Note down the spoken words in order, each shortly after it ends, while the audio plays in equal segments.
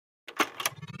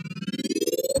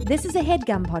This is a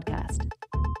HeadGum podcast.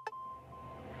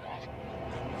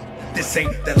 This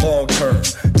ain't that long-term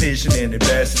vision and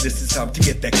investment. This is time to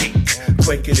get that cake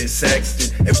quicker than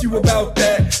Sexton. If you about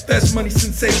that, that's money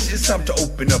sensation. It's time to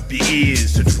open up your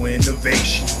ears to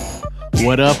Twinnovation.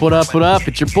 What up, what up, what up?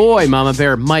 It's your boy, Mama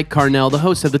Bear, Mike Carnell, the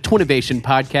host of the Twinnovation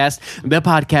podcast, the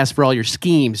podcast for all your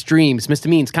schemes, dreams,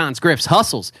 misdemeans, cons, grifts,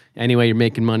 hustles. Anyway, you're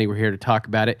making money, we're here to talk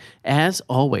about it. As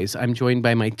always, I'm joined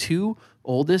by my two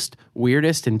oldest,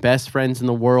 weirdest, and best friends in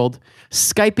the world,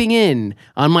 Skyping in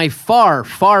on my far,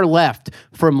 far left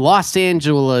from Los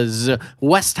Angeles,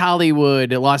 West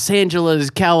Hollywood, Los Angeles,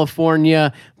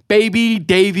 California, Baby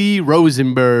Davey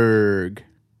Rosenberg.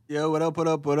 Yo, what up, what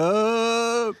up, what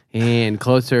up? And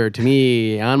closer to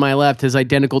me, on my left, his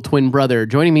identical twin brother,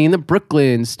 joining me in the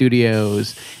Brooklyn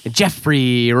studios,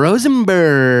 Jeffrey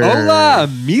Rosenberg. Hola,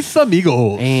 mis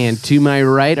amigos. And to my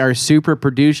right, our super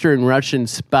producer and Russian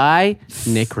spy,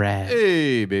 Nick Rad.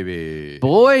 Hey, baby.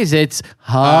 Boys, it's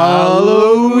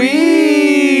Halloween!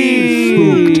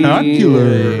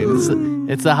 Spooktacular.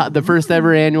 It's the first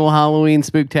ever annual Halloween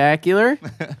Spooktacular.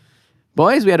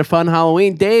 Boys, we had a fun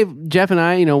Halloween. Dave, Jeff, and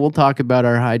I, we'll talk about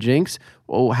our hijinks.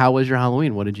 Oh, how was your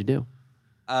Halloween? What did you do?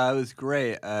 It was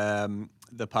great. The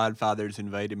Podfathers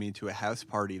invited me to a house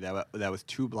party that was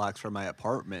 2 blocks from my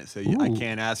apartment, so I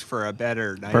can't ask for a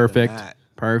better night than that.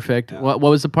 Perfect. Yeah. What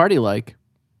was the party like?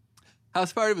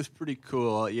 House party was pretty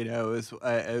cool. It was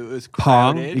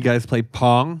Pong? crowded. You guys play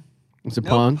Pong? Was it No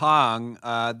Pong? Pong.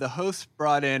 The host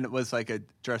brought in was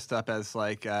dressed up as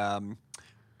like a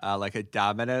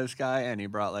Domino's guy, and he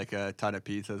brought like a ton of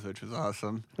pizzas, which was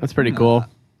awesome. That's pretty cool.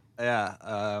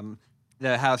 Yeah.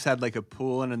 The house had like a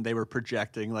pool, and they were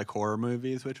projecting like horror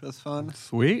movies, which was fun.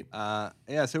 Sweet. So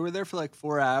we're there for like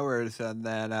 4 hours, and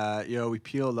then we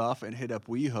peeled off and hit up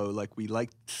WeHo like we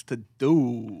likes to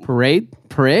do. Parade?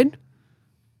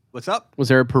 What's up? Was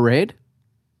there a parade?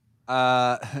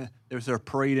 There was a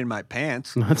parade in my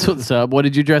pants. That's what's up. What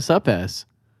did you dress up as?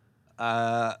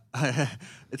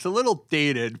 It's a little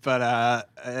dated, but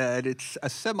it's a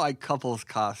semi-couples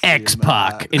costume.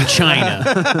 X-Pac in China.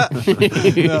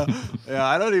 Yeah,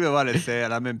 I don't even want to say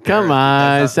it. I'm embarrassed. Come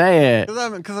on, say it.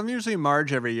 Because I'm usually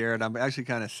Marge every year, and I'm actually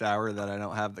kind of sour that I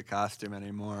don't have the costume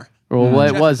anymore. Well,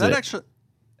 what was it? Actually,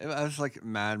 it was like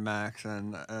Mad Max,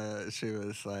 and she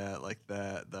was like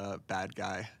the bad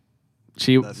guy.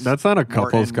 That's not a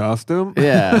couple's costume.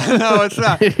 Yeah. No, it's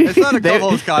not. It's not a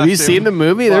couple's costume. Have you seen the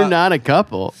movie? They're not a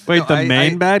couple. Wait, No, the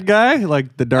main bad guy?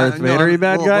 Like the Darth Vader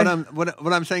bad guy?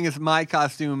 What I'm saying is my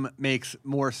costume makes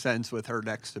more sense with her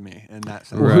next to me in that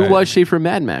sense. Well, who Right. was she from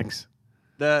Mad Max?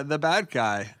 The bad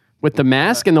guy. With the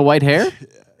mask and the white hair?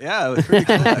 Yeah, it was pretty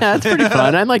cool. That's pretty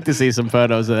fun. I'd like to see some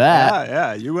photos of that.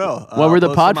 Yeah, you will. What were the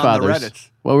I'll post them on the Podfathers? Reddits.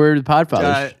 What were the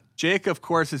Podfathers? Jake, of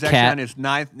course, is actually Cat. on his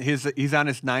ninth. He's on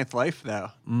his 9th life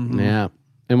now. Yeah.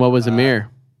 And what was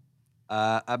Amir?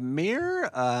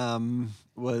 Amir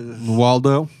was.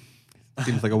 Waldo?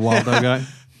 Seems like a Waldo guy.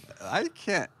 I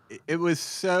can't. It was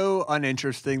so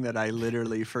uninteresting that I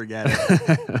literally forget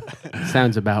it.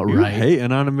 Sounds about You were right.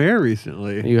 hating on a mayor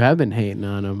recently. You have been hating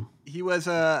on him. He was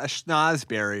a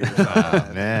schnozberry.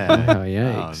 Man. Oh,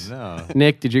 yikes. Oh, no.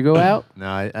 Nick, did you go out? No,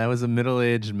 I was a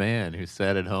middle-aged man who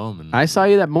sat at home. And I saw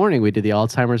you that morning. We did the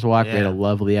Alzheimer's walk. We had a Yeah.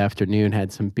 lovely afternoon,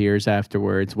 had some beers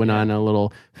afterwards, went on a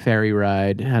little ferry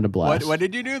ride, had a blast. What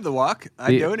did you do? The walk?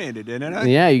 I donated, didn't I?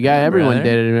 Yeah, everyone Right.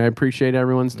 did it, and I appreciate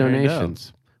everyone's Very dope.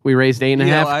 donations. We raised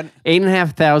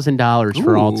 $8,500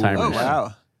 for Ooh. Alzheimer's. Oh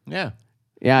wow. yeah.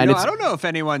 Yeah, and I don't know if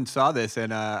anyone saw this,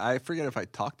 and I forget if I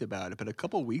talked about it, but a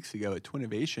couple weeks ago, a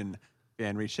Twinnovation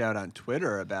fan reached out on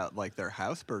Twitter about like their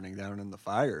house burning down in the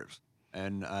fires,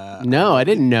 and no, I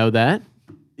didn't know that.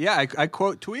 yeah, I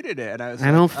quote tweeted it, and I was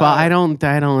I don't. like, I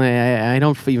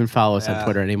don't even follow us on Yeah.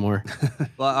 Twitter anymore.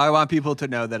 Well, I want people to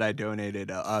know that I donated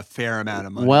a fair amount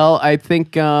of money. Well, I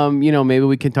think maybe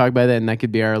we can talk about that, and that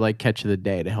could be our catch of the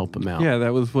day to help him out. Yeah,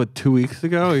 that was 2 weeks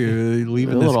ago? You're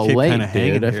leaving a this little kid late, kind of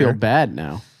hanging dude. I here. feel bad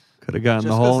now. Could have gotten just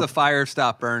the because whole... the fire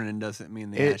stopped burning doesn't mean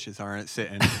the ashes aren't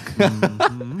sitting.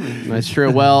 That's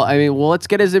true. Well, let's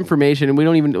get his information, and we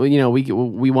don't even,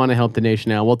 we want to help the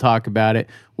nation out. We'll talk about it.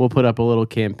 We'll put up a little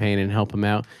campaign and help him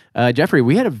out. Jeffrey,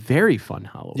 we had a very fun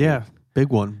Halloween. Yeah, big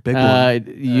one. Big one.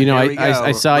 Here we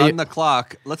I go. saw Run you. the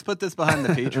clock. Let's put this behind the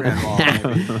Patreon wall.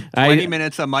 Maybe. 20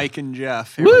 minutes of Mike and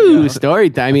Jeff. Here we Woo! go.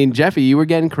 Story time. Jeffy, you were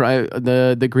getting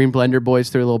the Green Blender boys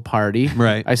through a little party.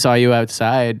 Right. I saw you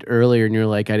outside earlier, and you were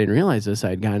like, I didn't realize this.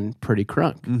 I'd gotten pretty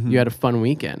crunk. You had a fun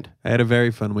weekend. I had a very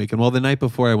fun weekend. Well, the night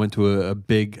before, I went to a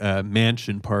big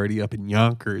mansion party up in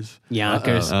Yonkers.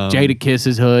 Yonkers, Jada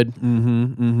Kiss's hood.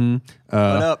 Mm-hmm. What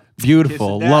up?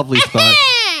 Beautiful, Kiss it down. lovely spot.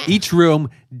 each room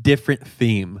different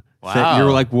theme. So Wow.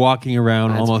 you're like walking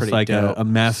around That's almost pretty like dope. a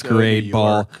masquerade So New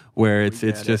ball York. where it's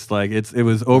get just like it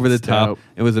was over That's the top. dope.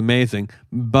 It was amazing.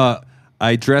 But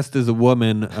I dressed as a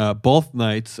woman both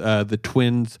nights. The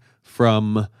twins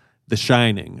from The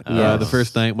Shining. Yes. The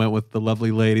first night went with the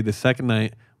lovely lady. The second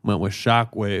night went with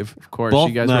Shockwave. Of course, Both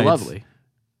you guys nights, are lovely.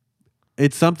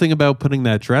 It's something about putting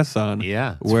that dress on.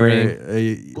 Yeah, it's where freeing.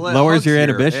 it Well, it lowers hugs your It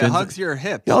inhibitions. hugs your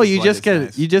hips. Oh, is you what just is get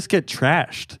nice. you just get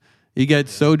trashed. You get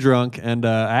so drunk, and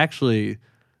I actually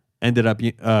ended up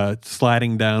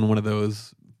sliding down one of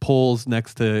those poles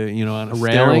next to on a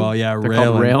railing? stairwell. Yeah, They're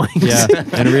called railings. Yeah,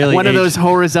 and really One of aged- those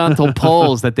horizontal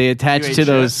poles that they attach You to ate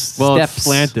those Well, steps. it's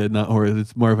slanted, not horizontal.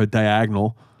 It's more of a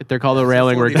diagonal. They're called a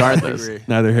railing 45 regardless. degree.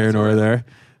 Neither here nor there.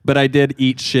 But I did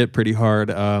eat shit pretty hard.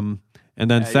 And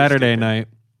then you're Saturday stupid. night,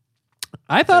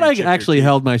 I thought you I chipped your actually teeth.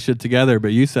 held my shit together,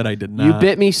 but you said I did not. You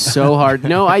bit me so hard.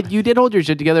 No, you did hold your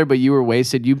shit together, but you were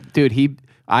wasted.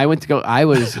 I went to go. I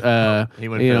was, He went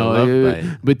for the love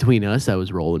bite. between us, I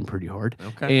was rolling pretty hard.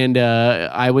 Okay. And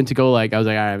I went to go I was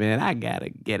like, all right, man, I gotta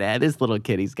get out. This little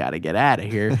kitty's got to get out of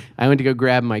here. I went to go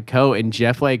grab my coat, and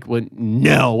Jeff went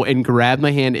no, and grabbed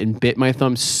my hand and bit my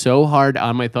thumb so hard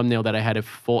on my thumbnail that I had a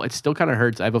full. It still kind of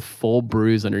hurts. I have a full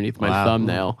bruise underneath my Wow.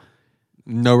 thumbnail.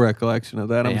 No recollection of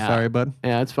that. I'm Yeah. sorry, bud.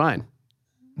 Yeah, it's fine.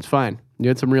 It's fine. You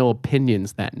had some real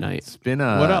opinions that night. It's been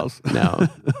What else? No,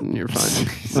 you're fine.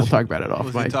 We'll talk about it off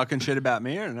Was he mic. talking shit about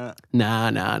me or not?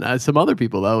 Nah. Some other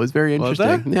people though. It was very Was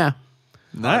interesting. Yeah.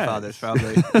 My father's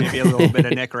probably maybe a little bit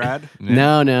of Nick Rad.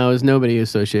 No, it was nobody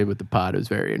associated with the pod. It was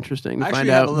very interesting to I find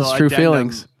actually have out a his little true addendum.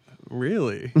 feelings.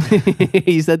 Really?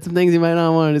 He said some things he might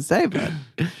not want to say, but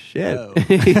Shit. Oh.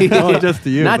 Well, just to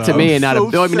you. not to though. me, and not,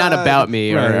 so I mean, not sad. about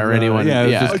me Right, or right. anyone. Yeah, it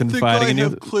was Yeah. just confiding in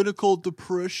you. clinical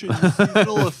depression,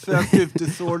 seasonal affective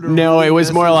disorder. No, it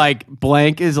was more like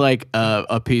blank is like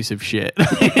a piece of shit,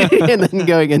 and then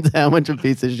going into how much a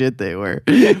piece of shit they were.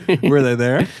 Were they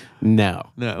there? No,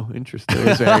 No. Interesting. it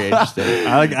was very interesting.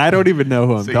 I don't even know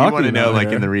who I'm So you talking want to about. know, like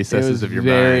here. in the It recesses was of your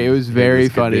very, mind. it was who very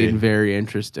this could funny be. and very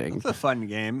interesting. It's a fun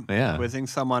game. Yeah. Quizzing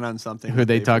someone on something Who that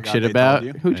they talk forgot shit they about?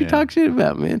 told you. Who'd you Yeah. talk shit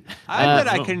about, man? I bet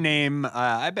I can name.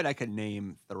 I bet I could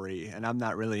name 3, and I'm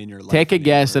not really in your life. Take a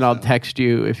guess, and anymore, I'll so. text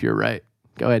you if you're right.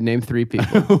 Go ahead, name 3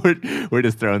 people. we're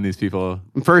just throwing these people.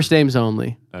 First names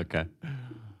only. Okay.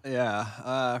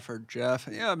 Yeah, for Jeff.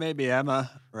 Yeah, maybe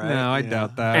Emma. Right? No, I You know.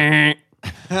 doubt that.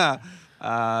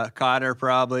 Connor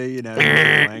probably. You know,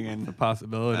 and A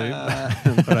possibility.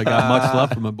 But I got much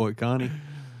love from my boy Connie.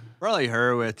 probably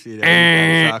Hurwitz. You know,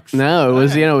 he sucks. No, it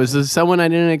was it was someone I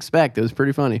didn't expect. It was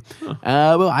pretty funny.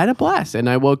 Well, I had a blast, and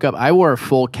I woke up. I wore a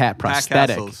full cat Pat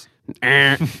prosthetic. Castles.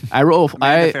 I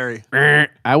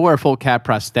wore a full cat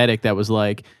prosthetic that was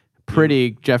like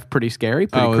pretty scary,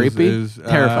 pretty creepy,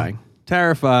 terrifying.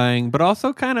 Terrifying, but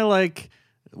also kind of like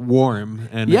warm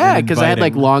and Yeah, and because I had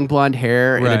like inviting. long blonde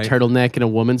hair and a Right. turtleneck and a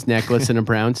woman's necklace and a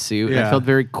brown suit. And I Yeah. felt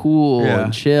very cool Yeah.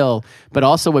 and chill. But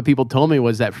also, what people told me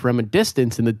was that from a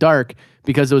distance in the dark,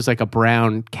 because it was like a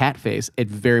brown cat face, it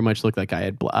very much looked like I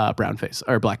had brown face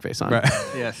or black face on. Right.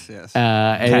 Yes.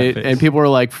 And face. people were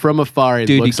like, from afar, it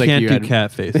Dude, you looks like can't you do had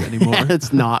cat face anymore.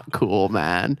 It's not cool,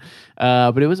 man.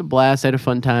 But it was a blast. I had a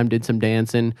fun time. Did some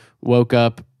dancing. Woke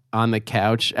up on the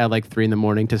couch at like 3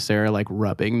 a.m. to Sarah like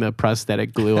rubbing the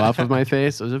prosthetic glue off of my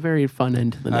face. It was a very fun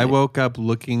end to the night. I woke up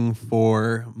looking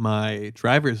for my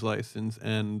driver's license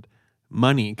and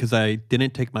money because I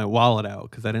didn't take my wallet out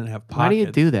because I didn't have pockets. Why do you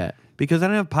do that? Because I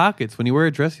don't have pockets. When you wear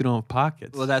a dress, you don't have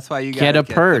pockets. Well, that's why you Get gotta a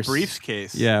purse. the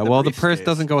briefcase. yeah, the purse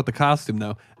doesn't go with the costume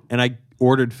though. And I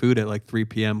ordered food at like 3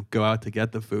 p.m. Go out to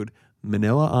get the food.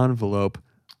 Manila envelope,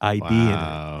 ID in it.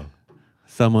 Wow.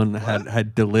 Someone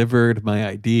had delivered my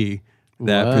ID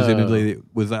that Whoa. presumably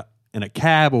was in a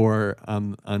cab or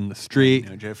on the street.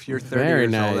 You know, Jeff, you're 30 Very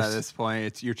years old nice. at this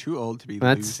point. You're too old to be.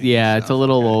 That's losing it's a stuff,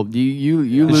 little okay? old.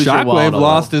 You lose your wallet. Shockwave a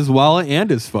lost little. his wallet and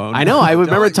his phone. I know. I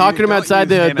remember Don't talking to him don't outside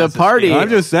use the him as a party. scapegoat. I'm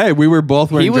just saying we were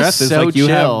both wearing He was dresses. so like you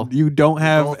chill. you don't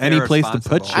have both any place to put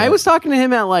irresponsible. shit. I was talking to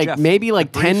him at like Jeff, maybe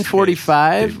like the briefcase.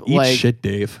 10:45, Eat like shit,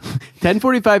 Dave.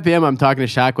 10:45 p.m. I'm talking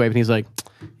to Shockwave, and he's like,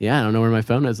 "Yeah, I don't know where my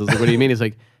phone is." I was like, "What do you mean?" He's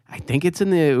like, "I think it's in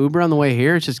the Uber on the way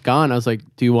here. It's just gone." I was like,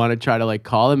 "Do you want to try to like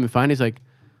call him and find?" He's like,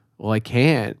 "Well, I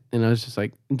can't." And I was just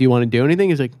like, "Do you want to do anything?"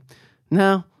 He's like,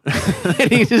 "No."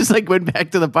 And he just like went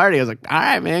back to the party. I was like, "All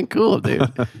right, man, cool, dude."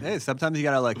 Hey, sometimes you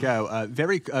gotta let go.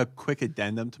 Very quick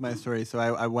addendum to my story. So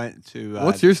I went to.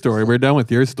 What's your story? We're done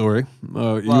with your story. You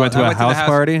Well, went to I a went to the house house-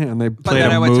 party and they played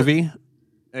then I a went to- movie.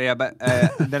 Yeah, but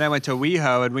then I went to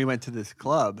WeHo and we went to this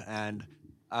club and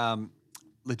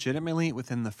legitimately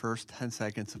within the first 10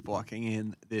 seconds of walking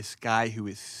in, this guy who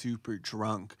is super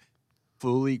drunk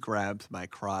fully grabs my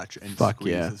crotch and Fuck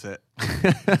yeah. squeezes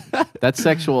it. That's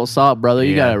sexual assault, brother.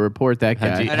 You Yeah. gotta report that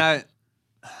How'd guy. you- And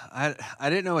I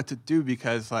didn't know what to do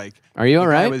because like Are you all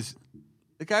the guy right?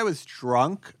 The guy was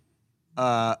drunk.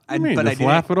 I mean, but I just didn't.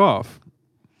 laugh it off.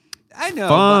 I know.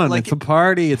 Fun. But like, It's a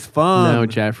party. It's fun. No,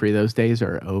 Jeffrey, those days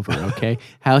are over. Okay,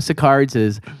 House of Cards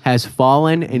has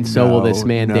fallen, and so will this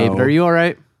man, No. David. Are you all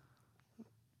right?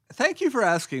 thank you for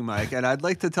asking, Mike. And I'd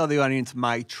like to tell the audience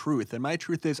my truth. And my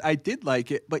truth is, I did like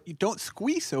it, but you don't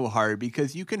squeeze so hard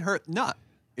because you can hurt nut.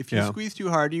 If you Yeah. squeeze too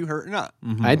hard, you hurt nut.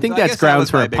 I think So I that's guess that grounds was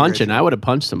for my a bigger punching. issue. I would have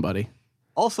punched somebody.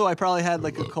 Also, I probably had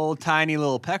like a cold, tiny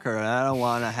little pecker, and I don't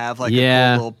want to have like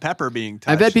Yeah. a cold little pepper being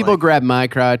touched. I bet people like, grab my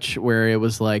crotch where it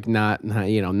was like not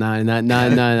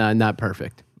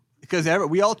perfect. because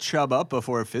we all chub up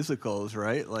before physicals,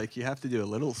 right? Like you have to do a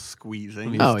little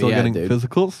squeezing. You're Oh, still yeah, getting dude.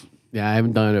 physicals? Yeah, I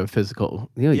haven't done a physical.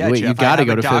 You Yeah, wait, Jeff, you got to I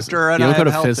go have to a doctor physicals. and You I don't go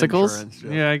to have health physicals. insurance,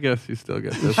 Jeff. Yeah, I guess you still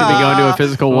get this. Should be going to a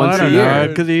physical once a year.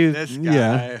 Because This guy.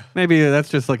 yeah, maybe that's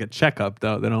just like a checkup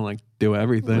though. They don't like do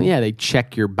everything. Well, yeah, they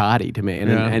check your body to me, and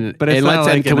Yeah. and, But it's and not let's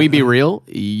like and can in we a- be real?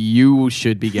 You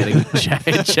should be getting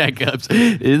checkups.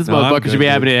 This No, I'm motherfucker should good, be dude.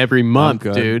 having it every I'm month,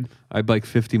 good. dude. I bike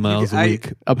 50 miles a I-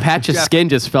 week. A patch of Jeff- skin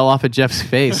just fell off of Jeff's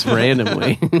face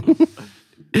randomly.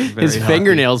 His Very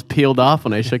fingernails peeled off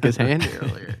when I shook his hand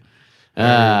earlier.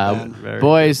 very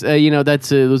Boys, that's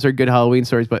those are good Halloween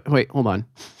stories. But wait, hold on.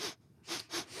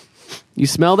 You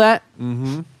smell that?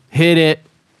 Mm-hmm. Hit it.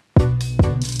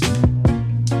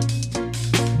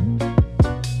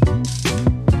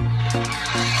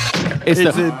 It's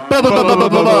the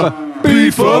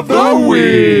Beef of the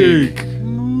week.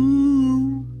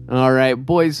 All right,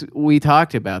 boys, we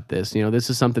talked about this. This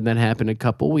is something that happened a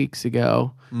couple weeks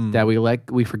ago that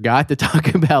we forgot to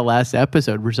talk about last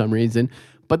episode for some reason,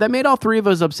 but that made all three of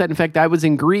us upset. In fact, I was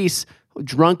in Greece,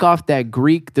 drunk off that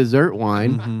Greek dessert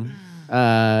wine,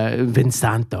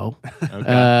 Vinsanto.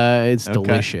 It's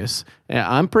delicious. Yeah,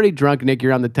 I'm pretty drunk, Nick.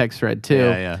 You're on the text thread too.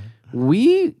 Yeah.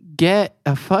 We get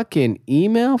a fucking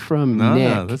email from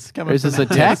Nick. No, this is coming Is this from a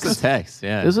text? This is a text,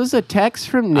 yeah. This was a text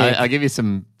from Nick. I'll give you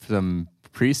some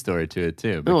pre-story to it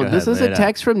too. but No, go this ahead, is lay a it out.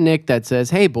 text from Nick that says,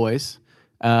 "Hey boys,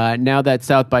 now that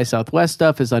South by Southwest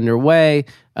stuff is underway,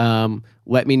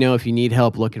 let me know if you need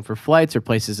help looking for flights or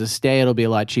places to stay. It'll be a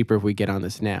lot cheaper if we get on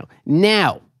this now."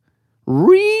 Now,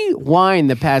 rewind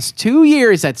the past 2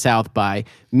 years at South by.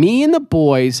 Me and the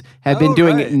boys have been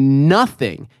doing right.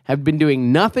 nothing. Have been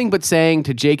doing nothing but saying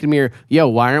to Jake and Amir, "Yo,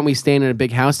 why aren't we staying in a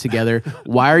big house together?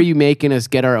 Why are you making us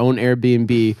get our own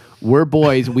Airbnb? We're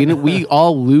boys. We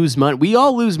all lose money. We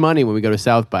all lose money when we go to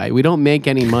South by. We don't make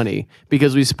any money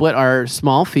because we split our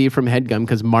small fee from HeadGum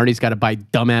because Marty's got to buy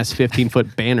dumbass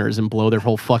 15-foot banners and blow their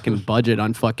whole fucking budget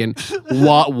on fucking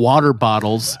water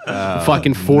bottles,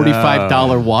 fucking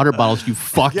 $45 water bottles. You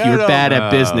fuck, you're bad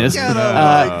at business.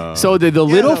 So the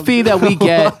little fee that we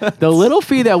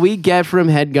get, from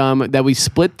HeadGum that we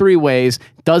split three ways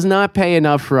does not pay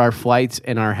enough for our flights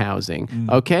and our housing.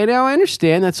 Okay, now I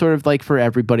understand that's sort of like for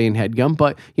everybody in HeadGum,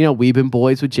 but we've been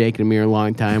boys with Jake and Amir a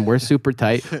long time. We're super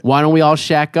tight. Why don't we all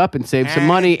shack up and save some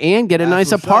money and get a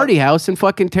nice party house and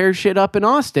fucking tear shit up in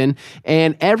Austin?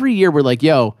 And every year we're like,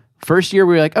 yo, first year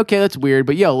we were like, okay, that's weird,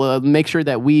 but yo, make sure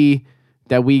that we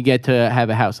get to have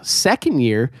a house. Second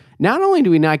year, not only do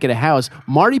we not get a house,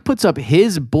 Marty puts up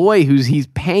his boy, he's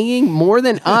paying more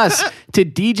than us to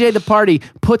DJ the party,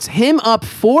 puts him up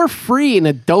for free in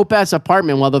a dope ass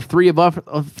apartment while the three of us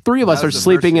are the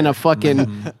sleeping first in a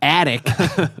fucking attic.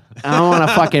 I don't want a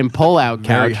fucking pull-out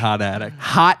couch. Very hot attic.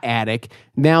 Hot attic.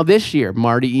 Now this year,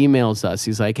 Marty emails us.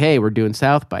 He's like, "Hey, we're doing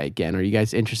South by again. Are you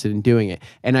guys interested in doing it?"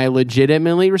 And I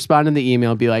legitimately respond to the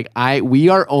email and be like, we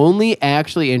are only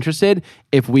actually interested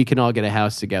if we can all get a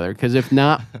house together. Because if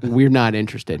not, we're not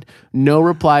interested. No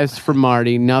replies from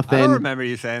Marty, I nothing. don't remember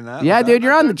you saying that. Yeah, Was that dude,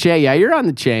 you're not on the there? chain. Yeah, you're on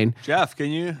the chain. Jeff,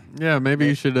 can you? Yeah, maybe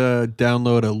you should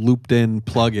download a looped-in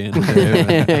plugin.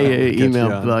 Email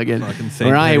plugin.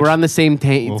 We're We're on the same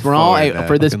team. We'll We're all forward that.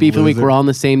 for this Fucking beef of the week. loser. We're all on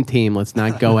the same team. Let's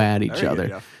not go at each Very good, other.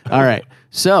 Jeff. All right.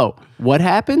 So what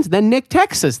happens? Then Nick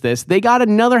texts us this. They got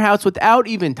another house without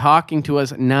even talking to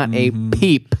us. Not a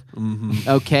peep.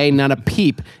 Okay, not a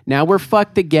peep. Now we're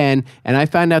fucked again, and I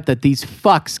found out that these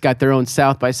fucks got their own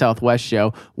South by Southwest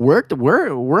show. We're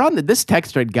on this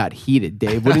text thread got heated,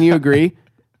 Dave. Wouldn't you agree?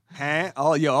 Huh?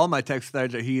 All my text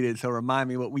threads are heated, so remind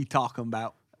me what we talking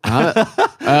about.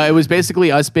 It was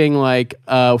basically us being like,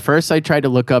 first I tried to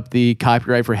look up the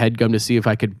copyright for HeadGum to see if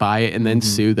I could buy it and then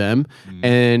sue them.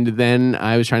 And then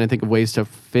I was trying to think of ways to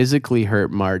physically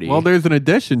hurt Marty. Well, there's an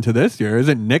addition to this year.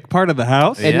 Isn't Nick part of the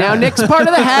house? and now Nick's part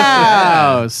of the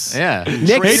house. Yeah.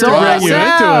 Nick Traitor sold bring us you into it,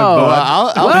 out.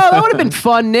 bud. Well, that would have been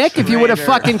fun, Nick, if you would have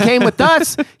fucking came with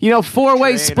us. You know,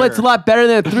 4-way split's a lot better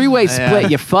than a 3-way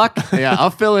split, you fuck. Yeah, I'll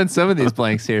fill in some of these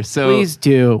blanks here. So Please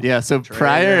do. Yeah, so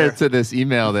prior to this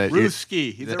email that you're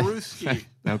Ruski. He's a Ruski.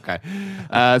 okay,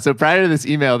 so prior to this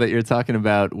email that you're talking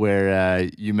about, where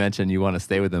you mentioned you want to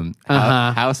stay with them,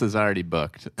 house is already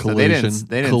booked. Collusion. So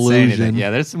they didn't say anything. Yeah,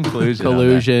 there's some collusion. on that.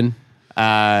 Collusion.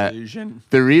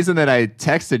 The reason that I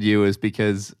texted you is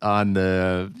because on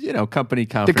the company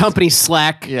The conference, company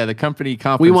Slack. yeah, the company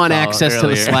conference, We want call access to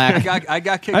the earlier. Slack. I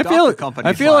got kicked I off feel the company.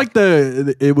 I feel like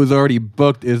it was already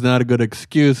booked is not a good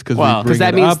excuse because Well, we bring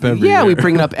that it means, up every year. we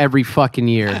bring it up every fucking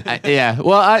year. Yeah,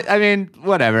 well, I mean,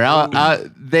 whatever.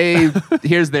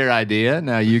 Here's their idea.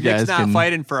 Now you guys Nick's not can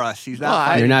fighting for us. He's not. Well,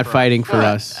 fighting You're not for fighting us. for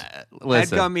us.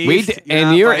 listen. Headgum We East, d- you're and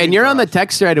not you're fighting and you're for on the us.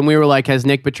 text thread, and we were like, "Has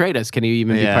Nick betrayed us? Can he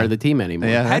even be Yeah. part of the team anymore?"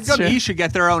 Yeah, that's Headgum true. East should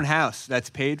get their own house that's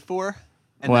paid for,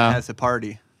 and Wow. that has a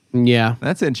party. Yeah.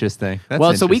 That's interesting. That's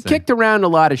Well, so we interesting. kicked around a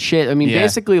lot of shit. I mean, Yeah.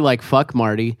 basically, like, fuck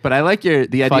Marty. But I like the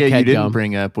Fuck idea you didn't HeadGum.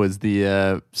 bring up was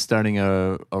the starting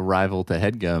a rival to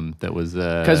HeadGum that was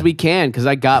Because we can, because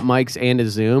I got mics and a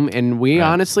Zoom, and we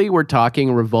honestly were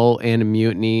talking revolt and a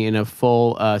mutiny in a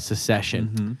full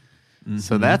secession.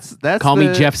 So that's Call me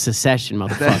the- Jeff Secession,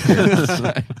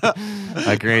 motherfucker.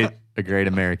 a great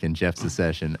American Jeff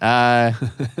Secession.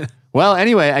 Well,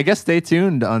 anyway, I guess stay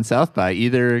tuned on South by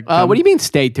either. What do you mean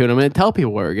stay tuned? I'm going to tell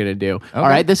people what we're going to do. All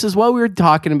right, this is what we were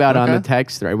talking about on the Okay.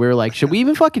 text thread. We were like, should we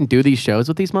even fucking do these shows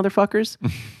with these motherfuckers?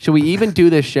 Should we even do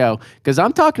this show? Because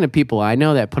I'm talking to people I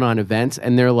know that put on events,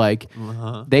 and they're like,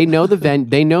 they know the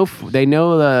they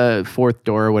know the Fourth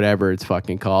Door or whatever it's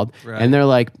fucking called, and they're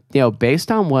like,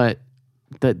 based on what.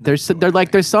 There's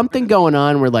something going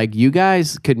on where like you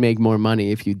guys could make more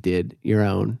money if you did your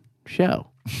own show.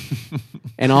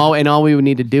 and all we would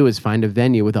need to do is find a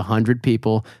venue with 100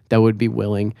 people that would be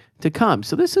willing to come.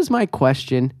 So this is my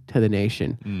question to the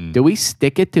nation. Do we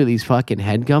stick it to these fucking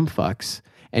HeadGum fucks?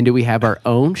 And do we have our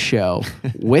own show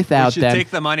without We should them? take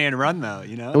the money and run, though.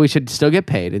 You know. We should still get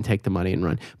paid and take the money and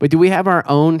run. But do we have our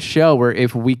own show where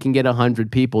if we can get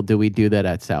 100 people, do we do that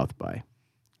at South by?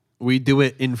 We do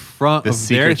it in front The of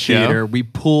their secret show? theater. We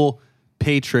pull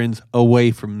patrons away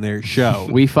from their show.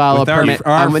 We file a With our- permit.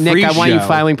 our Nick, free I want you show.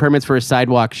 filing permits for a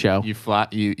sidewalk show. You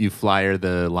flyer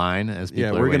the line as people Yeah,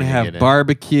 are we're waiting gonna to have get in.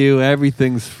 barbecue.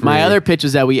 Everything's free. My other pitch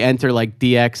is that we enter like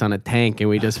DX on a tank and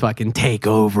we just fucking take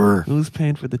over. Who's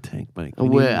paying for the tank, Mike? We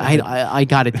Well, need- I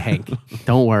got a tank.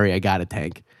 Don't worry, I got a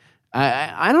tank.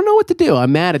 I don't know what to do.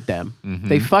 I'm mad at them.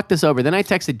 They fucked us over. Then I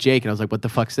texted Jake and I was like, what the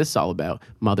fuck's this all about?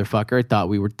 Motherfucker, I thought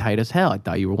we were tight as hell. I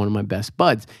thought you were one of my best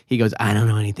buds. He goes, I don't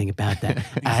know anything about that.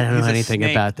 I don't He's know a anything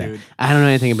snake, about that. dude. I don't know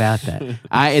anything about that.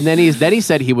 And then he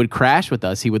said he would crash with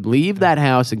us. He would leave that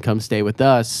house and come stay with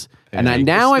us. And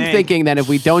now I'm Snake. thinking that if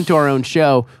we don't do our own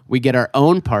show, we get our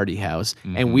own party house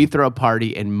and we throw a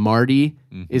party and Marty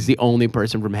is the only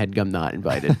person from HeadGum not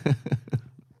invited.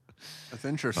 That's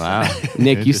interesting. Wow.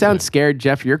 Nick, you sound scared.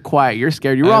 Jeff, you're quiet. You're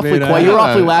scared. You're I awfully mean, quiet. I You're don't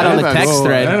awfully know. loud I on the don't text know.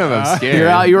 thread. I don't know if I'm scared.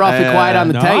 You're awfully quiet on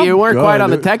the No, text. You I'm weren't quiet on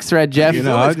the good. text thread, Jeff. You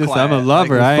know, always I'm a quiet.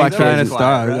 lover. Like, I ain't fuck trying to is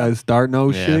start. quiet, right? I start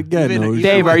no Yeah. shit, get Even- no even shit.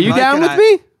 Dave, with are you Mike down and with I-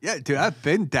 me? Yeah, dude, I've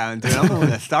been down, dude. I'm the one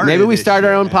that started. Maybe we this start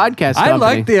our shit, own man. podcast I company.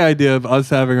 like the idea of us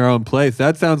having our own place.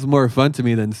 That sounds more fun to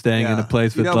me than staying in a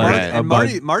place You with know, like Marty, a and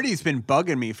bunch. Marty's been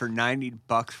bugging me for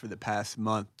 $90 for the past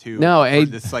month too. No, for hey-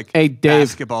 this like hey, Dave.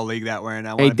 basketball league that we're in. I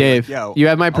Hey, wanna be Dave, like, yo, you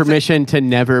have my I'll take- permission to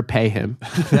never pay him.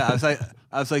 Yeah,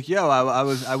 I was like, yo,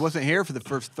 I wasn't here for the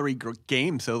first 3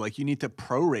 games, so like you need to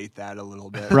prorate that a little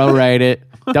bit. Prorate it.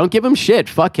 Don't give him shit.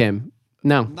 Fuck him.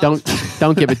 No,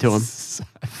 don't give it to him.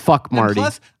 Fuck And Marty.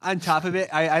 plus, on top of it,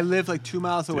 I live like 2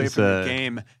 miles away There's from the a-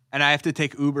 game, and I have to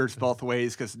take Ubers both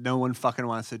ways because no one fucking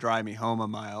wants to drive me home a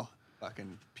mile.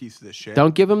 Fucking piece of this shit.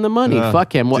 Don't give him the money.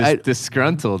 Fuck him. Well,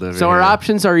 Disgruntled over So our here.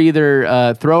 options are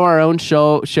either throw our own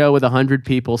show with 100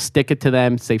 people, stick it to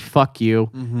them, say fuck you.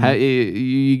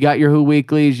 You got your Who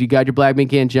Weeklies, you got your Black Men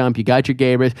Can't Jump, you got your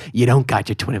Gamers. You don't got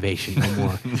your Twinnovation no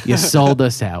more. You sold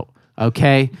us out.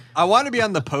 Okay, I want to be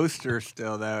on the poster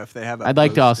still, though. If they have, I'd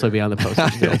like to also be on the poster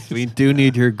still. We do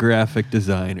need your graphic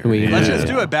designer. Let's Yeah. just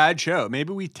do a bad show.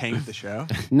 Maybe we tank the show.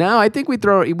 No, I think we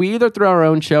either throw our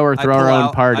own show or throw our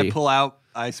own party. I pull out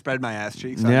I spread my ass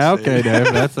cheeks. On Yeah, stage. okay,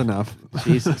 Dave. That's enough.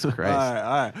 Jesus Christ. All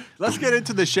right. Let's get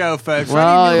into the show, folks.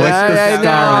 Well, Any new listeners out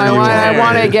there? I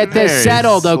want to get this Very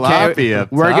settled. sloppy Okay,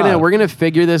 up we're top. gonna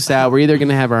figure this out. We're either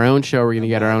gonna have our own show, or we're gonna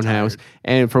get our own house,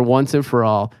 and for once and for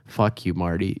all, fuck you,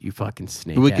 Marty. You fucking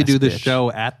snake. We could do the bitch.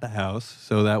 show at the house,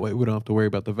 so that way we don't have to worry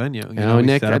about the venue. You No, we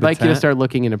Nick, set up I'd a like you to tent. start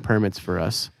looking into permits for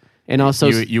us, and also,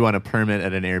 You want a permit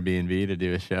at an Airbnb to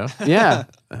do a show? yeah,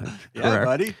 Yeah, Correct.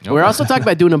 buddy. we're also talking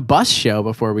about doing a bus show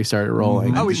before we started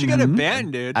rolling. Oh, we should get a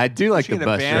band, dude. I do We like should the get a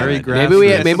bus band. show. Very idea.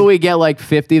 grassroots. Maybe we get like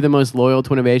 50 of the most loyal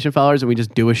Twinnovation followers, and we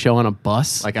just do a show on a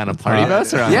bus. Like on a party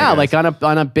bus or on yeah, a like on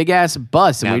a big ass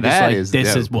bus, and Now we just that like is this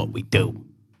dope. is what we do.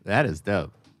 That is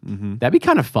dope. That'd be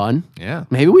kind of fun. Yeah.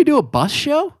 Maybe we do a bus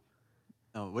show.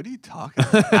 Oh, what are you talking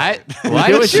about? Why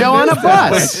do a did you show on miss a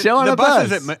that? bus. Show on the a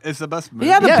bus. Is the bus moving?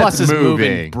 Yeah, the Yeah, bus it's is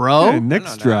moving, moving. bro. Hey,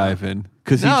 Nick's no. driving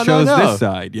because he No, no, chose no. this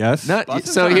side. Yes. No,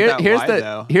 Buses so aren't that here's wide, the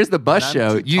though. here's the bus And I'm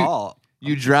show. too tall.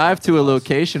 You drive to a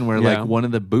location where Yeah. like one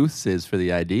of the booths is for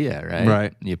the idea, right?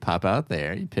 Right. You pop out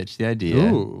there, you pitch the idea,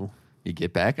 Ooh. you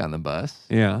get back on the bus,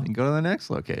 Yeah. and go to the next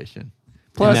location.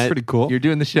 Plus, that- pretty cool. You're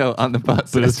doing the show on the bus.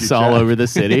 as Booths you all drive. over the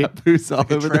city. Yeah, booths all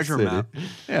a over the treasure city. map.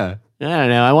 Yeah. I don't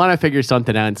know. I want to figure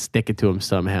something out and stick it to him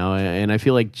somehow. And I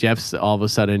feel like Jeff's all of a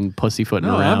sudden pussyfooting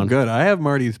No, around. I'm good. I have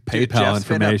Marty's Dude, PayPal Jeff's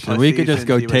been a information. We pussy could just since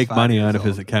go he was take 5 money years out of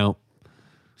his old. account.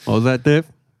 What was that, Dave?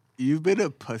 You've been a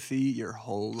pussy your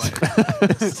whole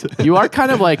life. You are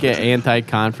kind of like an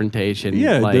anti-confrontation.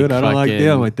 Yeah, like dude. I don't like fucking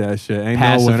dealing with that shit. Ain't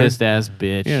no winner. pacifist ass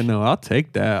bitch. Yeah, no, I'll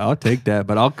take that. I'll take that.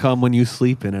 But I'll come when you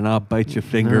sleeping and I'll bite your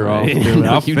finger All off. right. Dude.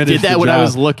 I'll You finish did that the when I job.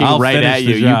 was looking I'll right finish at the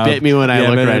you. You job. bit me when I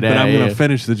looked but, right but at I'm you. gonna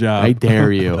finish the job. I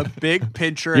dare you. a big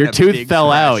pincher. Your and a tooth big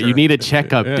fell out. scratcher. You need a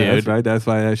checkup, Yeah, dude. that's right. That's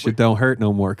why that shit don't hurt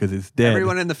no more because it's dead.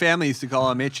 Everyone in the family used to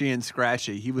call him Itchy and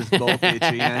Scratchy. He was both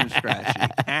Itchy and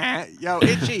Scratchy. Yo,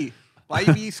 Itchy, why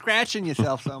you be scratching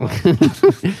yourself so much?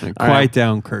 Quiet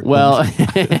down, Kirk. Well, all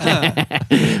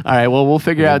right. Well, we'll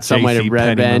figure out some way to JC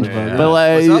revenge. Penney, But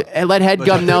What's up? and let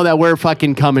Headgum know that we're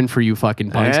fucking coming for you,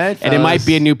 fucking punks. All right, And it might fellas.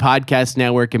 be a new podcast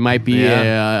network. It might be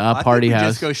Yeah. a party I think we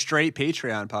house. just go straight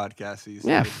Patreon podcast these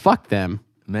Yeah, days. fuck them.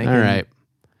 Make All him- right.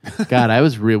 God, I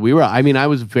was real. I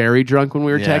was very drunk when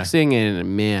we were Yeah. texting,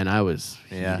 and man, I was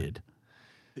Yeah. heated.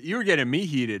 You were getting me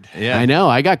heated. Yeah. I know.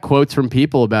 I got quotes from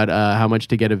people about how much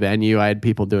to get a venue. I had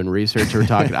people doing research or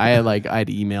talking. I had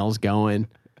emails going.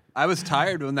 I was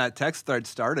tired when that text thread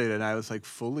started, and I was like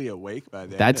fully awake by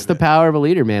then. That's the power of a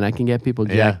leader, man. I can get people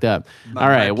jacked up. All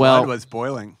right. My Well, blood was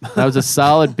boiling. that was a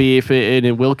solid beef, and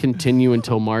it will continue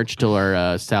until March, till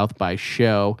our South by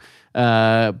show.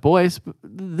 Boys,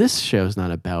 this show's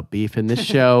not about beef, and this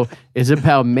show is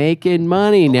about making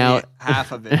money. Now, Only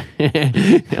half of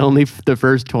it. only the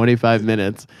first 25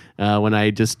 minutes when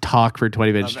I just talk for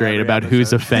 20 minutes Of straight every about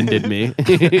who's episode. offended me.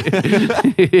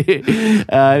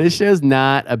 This show's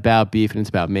not about beef, and it's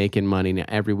about making money. Now,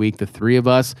 every week, the three of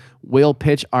us will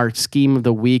pitch our scheme of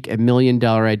the week, $1 million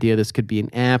idea. This could be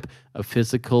an app, a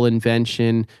physical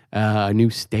invention, a new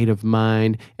state of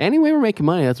mind. Anyway, we're making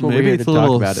money. That's what Maybe we're here it's to a talk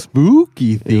little about it.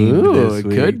 spooky theme. Ooh, this it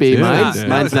week, could be. too. Mine's No,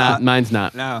 not. it's not. Mine's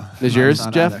not. No. Is mine's yours,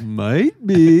 not Jeff? either. Might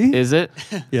be. Is it?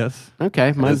 Yes.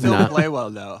 Okay, Those mine's don't not. play well,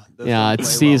 though. Those Yeah, don't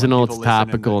it's play well when seasonal, people it's listen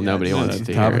topical, and- nobody wants It's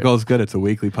to hear it. topical is good. It's a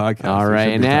weekly podcast. All It right,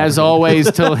 should and be as topical.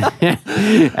 always,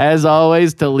 as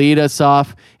always, to lead us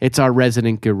off, it's our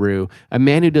resident guru, a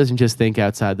man who doesn't just think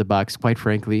outside the box. Quite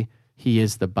frankly, he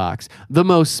is the box, the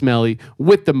most smelly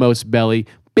with the most belly,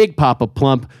 Big Papa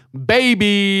Plump,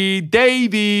 Baby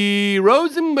Davy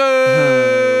Rosenberg.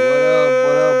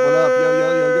 What up?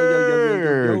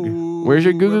 Yo. Where's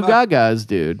your Goo Goo Gagas,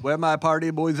 dude? Where my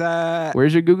party boys at?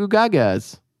 Where's your Goo Goo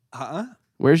Gagas? Huh?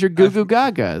 Where's your Goo Goo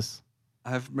Gagas?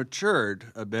 I've matured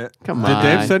a bit. Come Did on.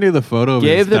 Dave send you the photo of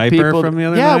Give his the diaper people from the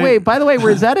other yeah, night? wait. By the way,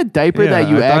 was that a diaper that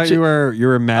you I thought actually? you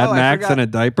were Mad Oh, I Max forgot. in a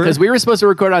diaper? Because we were supposed to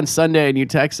record on Sunday, and you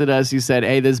texted us. You said,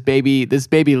 "Hey, this baby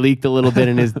leaked a little bit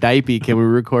in his diaper. Can we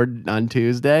record on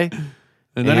Tuesday?"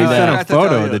 and then and, he I sent forgot a to tell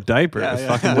photo you. of the diaper. Yeah, It's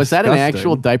yeah. fucking Was that an disgusting.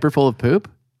 actual diaper full of poop?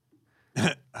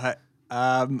 Nick,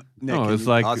 No, can it's you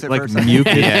like pause it for a second?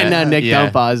 mucus. No, Nick, Yeah.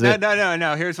 don't pause it.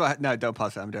 No. Here's what. No, don't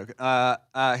pause it. I'm joking.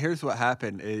 Here's what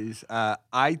happened. Is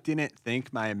I didn't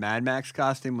think my Mad Max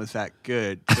costume was that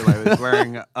good, so I was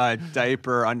wearing a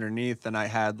diaper underneath, and I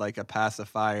had like a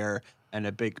pacifier and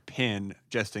a big pin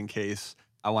just in case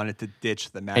I wanted to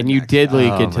ditch the Mad And you Max did costume.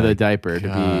 leak Oh into my the diaper to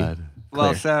God. be. Well,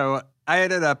 clear. so I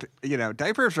ended up,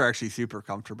 diapers are actually super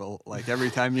comfortable. Like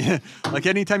anytime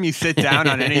you sit down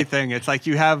on anything, it's like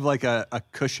you have like a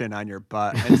cushion on your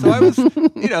butt. And so I was,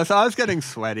 so I was getting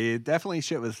sweaty. Definitely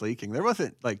shit was leaking. There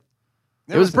wasn't like,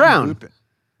 It was brown.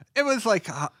 It was like,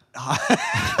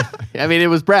 I mean, it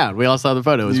was brown. We all saw the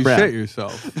photo. It was You brown. shit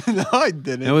yourself. No, I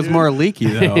didn't. It was dude. more leaky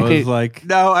though. It was like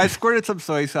No, I squirted some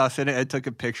soy sauce in it and took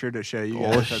a picture to show you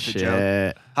guys. Oh, That's a shit.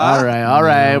 joke. All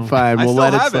right, fine. I We'll still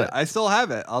let it have slip. it. I still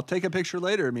have it. I'll take a picture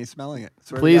later of me smelling it.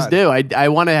 Swear to Please God. do. I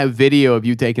want to have video of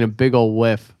you taking a big old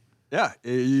whiff. Yeah,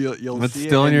 you'll it's see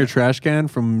still it in your trash can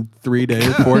from 4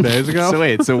 days ago. So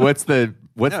wait, so what's No,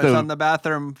 it's on the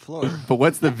bathroom floor. but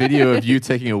what's the video of you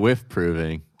taking a whiff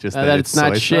proving? Just that it's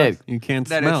not soy shit. sauce? You can't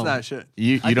That smell. it's not shit.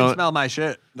 You I can don't- smell my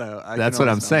shit though. That's what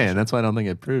I'm saying. That's why I don't think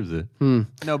it proves it.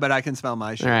 No, but I can smell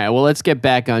my shit. All right, well, let's get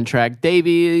back on track.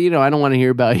 Davey, I don't want to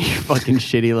hear about your fucking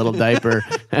shitty little diaper.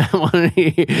 I want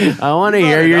to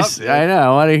hear it your. up, dude. I know. I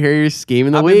want to hear your scheme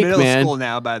of the I'm week, in middle man. school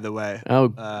now, by the way.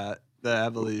 Oh. The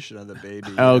evolution of the baby.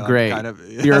 you Oh, know, I'm great. Kind of,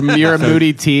 You're a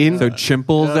moody teen. So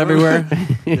chimples everywhere.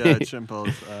 yeah,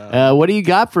 chimples. What do you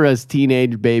got for us,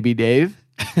 teenage baby Dave?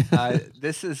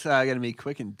 This is going to be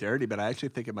quick and dirty, but I actually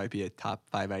think it might be a top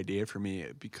 5 idea for me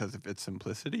because of its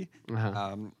simplicity.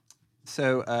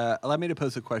 So allow me to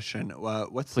pose a question.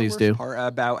 What's Please the worst do. part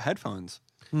about headphones?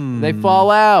 They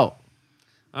fall out.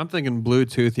 I'm thinking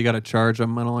Bluetooth. You got to charge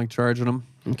them. I don't like charging them,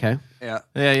 Okay. Yeah,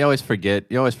 Yeah, you always forget.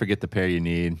 You always forget the pair you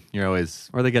need. You're always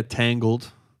or they get tangled.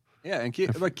 yeah, and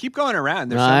keep going around.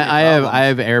 There's No, so many I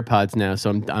have problems. AirPods now,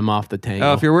 so I'm off the tangle.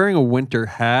 Oh, if you're wearing a winter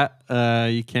hat,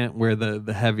 you can't wear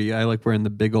the heavy. I like wearing the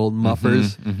big old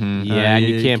muffers. yeah, and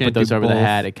you can't put those do over the both.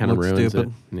 hat. It kind of Looks ruins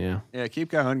stupid. it. Yeah. Yeah, keep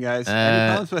going, guys. Any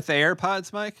problems with the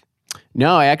AirPods, Mike?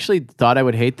 No, I actually thought I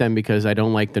would hate them because I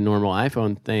don't like the normal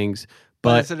iPhone things.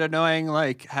 But But is it annoying,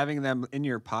 like having them in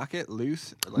your pocket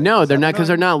loose? Like, no, is they're that not because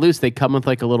they're annoying? not loose. They come with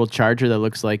like a little charger that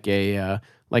looks like a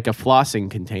flossing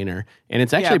container, and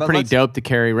it's actually but pretty let's- dope to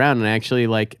carry around. And actually,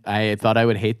 I thought I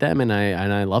would hate them, and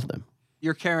I love them.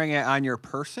 You're carrying it on your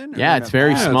person? or Yeah, in it's a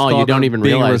very bag? it's small. You called don't even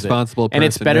being a realize responsible it. And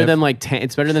it's person, better Dave. than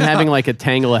it's better than having like a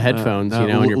tangle of headphones, in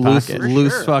your loose, pocket.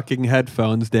 loose sure. fucking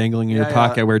headphones dangling in your Yeah,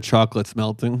 pocket yeah. where chocolate's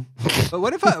melting. But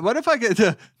what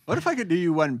if I could do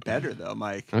you one better though,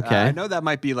 Mike? Okay. I know that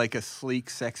might be like a sleek,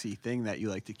 sexy thing that you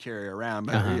like to carry around,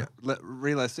 but Uh-huh.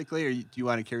 realistically, do you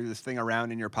want to carry this thing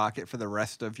around in your pocket for the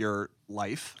rest of your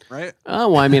life? Right? Oh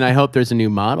well, I mean, I hope there's a new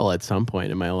model at some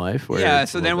point in my life. Where Yeah.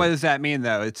 it's So a then, little what bit- does that mean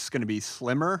though? It's going to be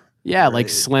slimmer. Yeah, Or like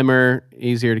slimmer,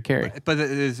 easier to carry. But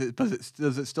does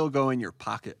it still go in your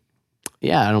pocket?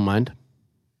 Yeah, I don't mind.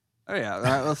 Oh yeah.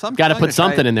 Well, Got to put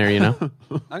something in there, you know.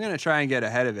 I'm going to try and get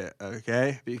ahead of it.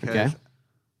 Okay. Because. Okay.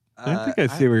 I think I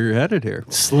see where you're headed here.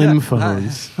 Slim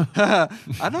phones.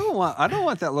 I don't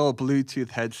want that little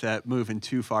Bluetooth headset moving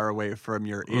too far away from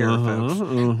your ear, folks.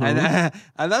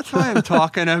 And that's why I'm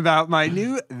talking about my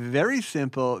new, very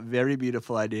simple, very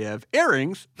beautiful idea of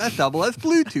earrings that double as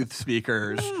Bluetooth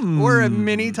speakers or a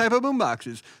mini type of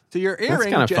boomboxes. So your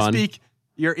earring kinda fun.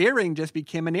 just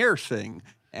became an ear thing.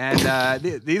 And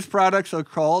these products are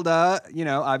called,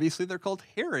 obviously they're called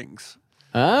hearings.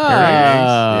 Oh,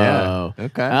 Yeah.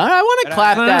 Okay. I want to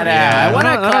clap that Yeah, out. I want to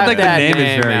I don't clap think that the name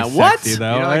is very out. sexy, What?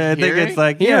 though. You don't like I think hearing? it's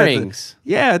like Hearings.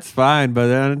 Yeah, it's fine, but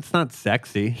it's not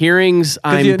sexy. Hearings,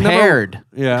 I'm you- number- paired.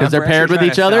 yeah. Because they're We're paired actually with trying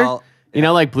each to other. sell- You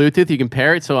know, like Bluetooth, you can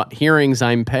pair it. So hearings,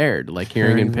 I'm paired. Like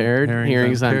hearing impaired,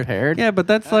 hearings, I'm paired. Yeah, but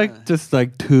that's like just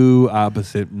like two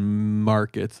opposite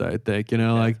markets. I think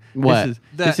What?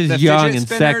 This The is young fidget and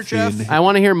spinner, sexy. Jeff? and- I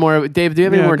want to hear more. Dave, do you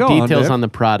have any Yeah, more go on, details Dave. on the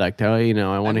product? I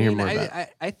want to hear more about it.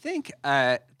 I think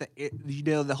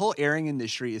the whole earring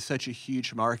industry is such a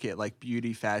huge market, like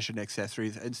beauty, fashion,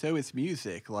 accessories, and so is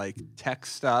music, like tech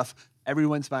stuff.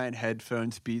 Everyone's buying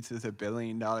headphones. Beats is $1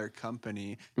 billion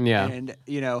company. Yeah. And,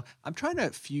 I'm trying to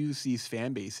fuse these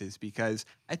fan bases because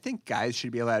I think guys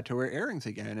should be allowed to wear earrings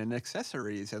again and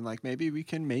accessories. And, like, maybe we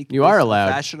can make You this are a allowed.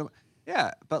 fashionable.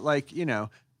 Yeah. But, like,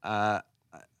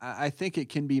 I think it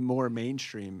can be more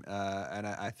mainstream. And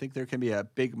I think there can be a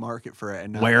big market for it.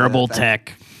 And not Wearable that-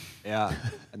 tech. Yeah.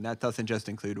 And that doesn't just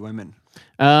include women.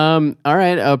 All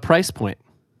right, a price point.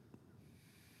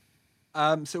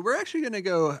 So we're actually going to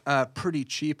go pretty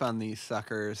cheap on these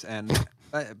suckers and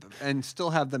still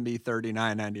have them be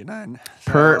 $39.99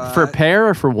 For pair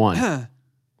or for one?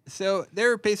 So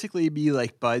there basically be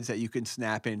like buds that you can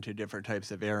snap into different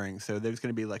types of earrings. So there's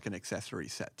going to be like an accessory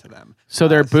set to them. So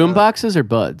they're boom boxes or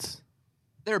buds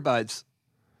They're buds.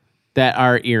 that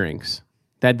are earrings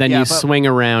that then Yeah, you but- swing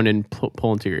around and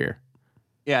pull into your ear.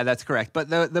 Yeah, that's correct. But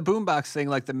the boombox thing,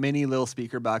 like the mini little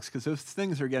speaker box, because those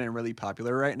things are getting really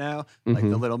popular right now, like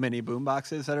the little mini boom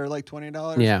boxes that are like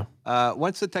 $20. Yeah.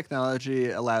 Once the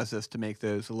technology allows us to make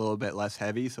those a little bit less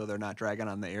heavy, so they're not dragging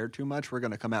on the air too much, we're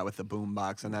going to come out with the boom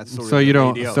box, and that's sort So of you the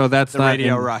don't- Radio, so that's the not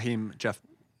Radio in- Raheem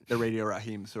the Radio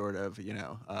Raheem sort of Dig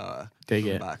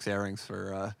it. boombox earrings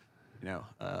for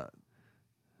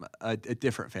a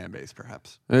different fan base,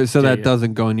 perhaps. So that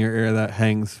doesn't go in your ear. That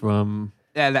hangs from.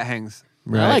 Yeah, that hangs.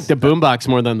 I like the boombox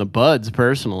more than the buds,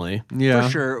 personally. Yeah, For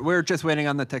sure. We're just waiting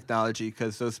on the technology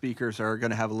because those speakers are going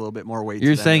to have a little bit more weight.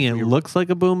 You're to them saying if it we- looks like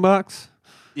a boombox?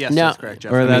 Yes, No. that's correct,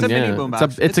 Jeff. Or It's a that- mini yeah.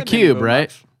 boombox. It's a mini cube, boombox.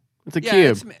 right? It's a Yeah,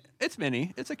 cube. It's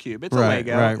mini. It's a cube. It's Right,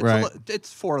 a Lego. right.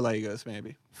 It's 4 Legos,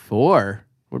 maybe. 4.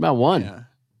 What about 1? Yeah.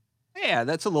 Yeah,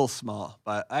 that's a little small,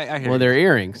 but I hear Well, you. they're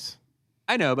earrings.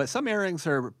 I know, but some earrings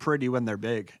are pretty when they're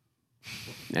big.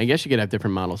 I guess you could have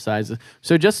different model sizes.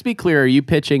 So just to be clear, are you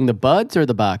pitching the buds or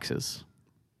the boxes?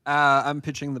 I'm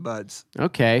pitching the buds.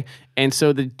 Okay. And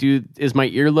so is my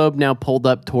earlobe now pulled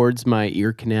up towards my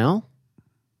ear canal?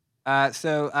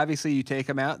 So obviously you take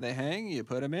them out, they hang, you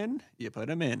put them in,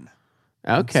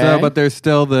 Okay. So, but there's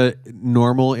still the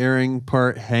normal earring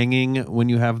part hanging when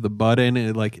you have the bud in.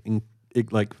 It Like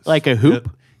a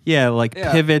hoop? Yeah,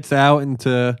 Yeah. pivots out back into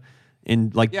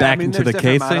the there's different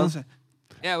casing. models.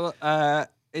 Yeah, well,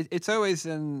 it's always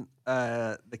in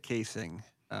the casing,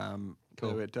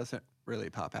 so it doesn't really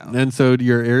pop out. And so, do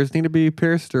your ears need to be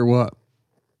pierced or what?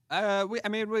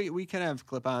 We can have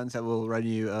clip-ons that will run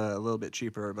you a little bit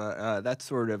cheaper, but that's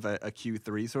sort of a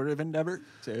Q3 sort of endeavor.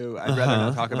 So I'd rather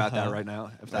not talk about that right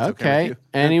now. If that's okay with you.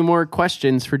 Any more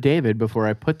questions for David before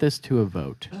I put this to a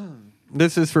vote?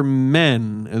 This is for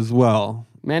men as well.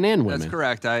 Men and women. That's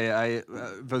correct. I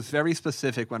was very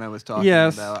specific when I was talking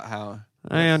Yes. about how.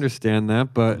 I understand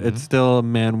that, but it's still a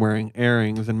man wearing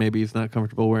earrings, and maybe he's not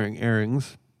comfortable wearing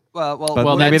earrings. Well,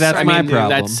 But maybe that's my problem.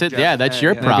 That's it. Yeah, that's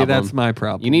your Maybe problem. Maybe that's my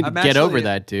problem. You need to I'm get over actually-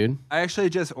 that, dude. I actually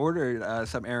just ordered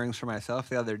some earrings for myself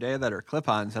the other day that are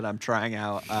clip-ons that I'm trying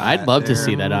out. I'd love to They're-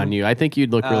 see that on you. I think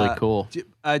you'd look really cool. Do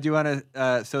you want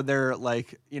to? So they're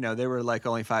like, they were like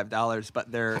only $5,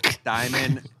 but they're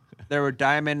diamond. They were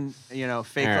diamond, fake All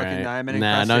looking right. diamond.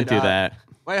 Nah, encrusted, don't do that.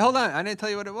 Wait, hold on. I didn't tell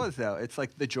you what it was though. It's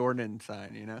like the Jordan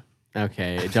sign,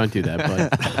 Okay, don't do that,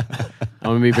 bud. I'm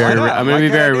gonna be very, not? I'm gonna Why be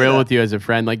can't I very do real that? with you as a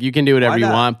friend. Like you can do whatever Why you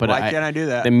not? want, but Why can't I do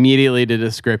that? Immediately the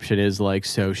description is like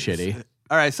so shitty.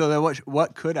 All right. So then,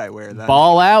 what could I wear then?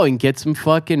 Ball out and get some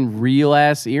fucking real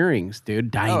ass earrings, dude.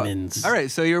 Diamonds. All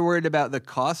right. So you're worried about the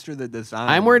cost or the design?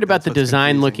 I'm worried about That's the what's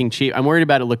design confusing. looking cheap. I'm worried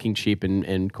about it looking cheap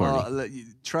and corny. Well,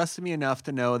 trust me enough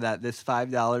to know that this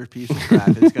 $5 piece of crap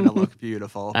is going to look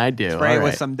beautiful. I do. Spray All it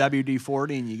with right. some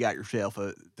WD-40 and you got yourself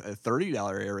a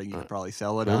 $30 earring. You could probably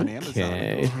sell it on Amazon.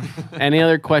 Okay. Any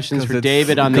other questions for It's-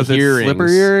 David on the because it's earrings?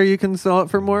 slipperier, you can sell it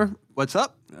for more. What's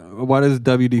up? Why does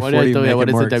WD-40 What make is- yeah, what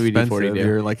it does more the WD-40 expensive? do?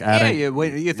 You're like adding. You throw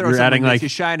you're something adding, in this, like- you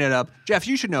shine it up. Jeff,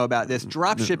 you should know about this.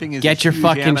 Drop shipping is Get a your huge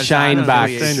fucking Amazon shine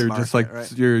box. affiliate You're market, just like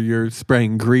right? you're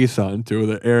spraying grease onto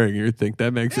the airing. You think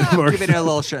that makes it more. I'm giving it a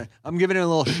little shine. I'm giving it a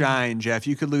little shine, Jeff.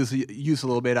 You could use a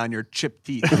little bit on your chipped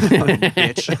teeth, you fucking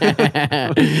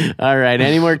bitch. All right.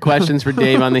 Any more questions for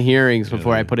Dave on the hearings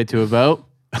before I put it to a vote?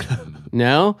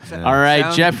 No? All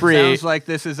right, Jeffrey. Sounds like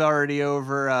this is already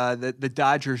over. The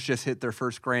Dodgers just hit their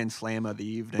first grand slam of the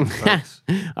evening, folks.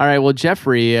 All right. Well,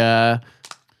 Jeffrey, are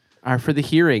for the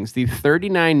hearings, the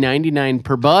 $39.99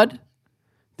 per bud.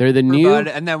 They're the new. Bud,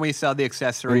 and then we sell the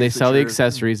accessories. And they which sell the are-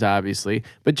 accessories, obviously.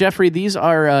 But Jeffrey, these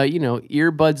are,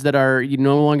 earbuds that are you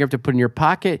no longer have to put in your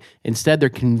pocket. Instead, they're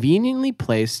conveniently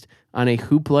placed on a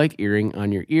hoop-like earring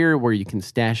on your ear where you can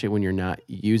stash it when you're not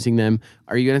using them.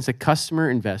 Are you as a customer,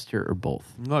 investor, or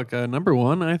both? Look, number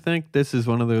one, I think this is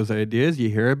one of those ideas you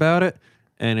hear about it,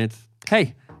 and it's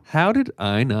hey, how did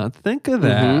I not think of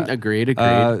that? Agreed.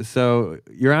 So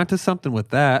you're onto something with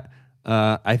that.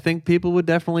 I think people would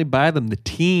definitely buy them. The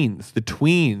teens, the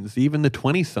tweens, even the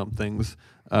 20-somethings.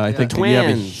 I think that you have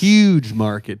a Twins. huge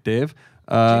market, Dave.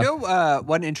 Do you know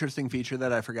one interesting feature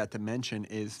that I forgot to mention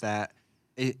is that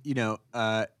if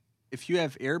you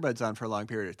have earbuds on for a long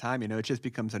period of time, it just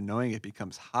becomes annoying. It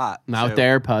becomes hot. Out the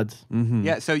AirPods.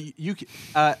 Yeah. So you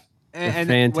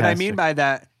and what I mean fantastic. by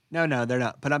that, no, they're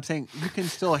not. But I'm saying you can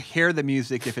still hear the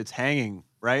music if it's hanging,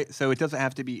 right? So it doesn't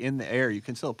have to be in the air. You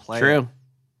can still play it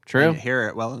True. and hear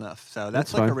it well enough. So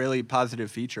that's like fine. a really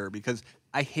positive feature because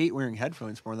I hate wearing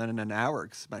headphones more than in an hour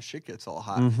because my shit gets all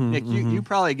hot. Nick, you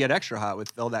probably get extra hot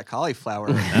with all that cauliflower.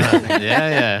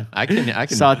 Yeah. I can.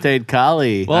 Sauteed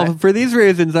collie. Well, for these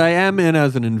reasons, I am in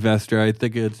as an investor. I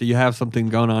think you have something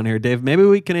going on here, Dave. Maybe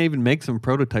we can even make some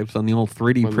prototypes on the old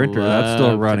 3D Would printer. That's love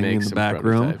still to running make in the some back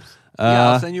room. prototypes.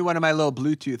 I'll send you one of my little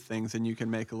Bluetooth things, and you can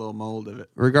make a little mold of it.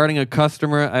 Regarding a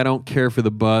customer, I don't care for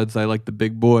the buds. I like the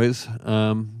big boys.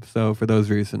 So for those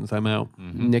reasons, I'm out.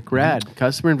 Nick Rad,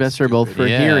 customer investor, both for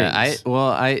hearings.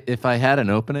 If I had an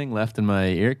opening left in my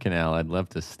ear canal, I'd love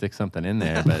to stick something in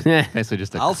there, but basically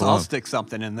just a I'll clump. stick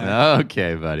something in there.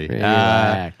 Okay, buddy.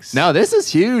 Relax. No, this is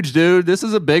huge, dude. This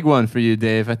is a big one for you,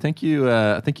 Dave. I think you.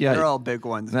 They're all big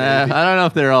ones. I Baby. don't know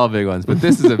if they're all big ones, but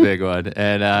this is a big one,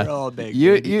 and They're all big.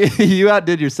 you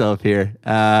outdid yourself here.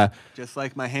 Just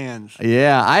like my hands.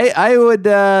 Yeah, I would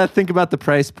think about the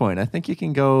price point. I think you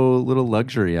can go a little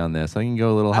luxury on this. I can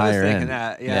go a little I was higher thinking end.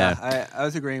 that. Yeah, I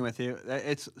was agreeing with you.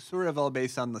 It's sort of all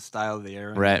based on the style of the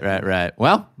air. Right.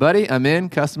 Well, buddy, I'm in,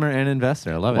 customer and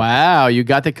investor. I love it. Wow, you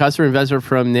got the customer investor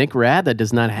from Nick Rad. That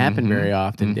does not happen very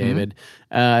often, David.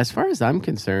 As far as I'm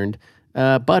concerned,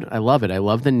 but I love it. I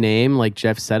love the name. Like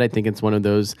Jeff said, I think it's one of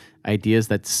those ideas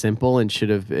that's simple and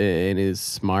and is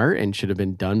smart and should have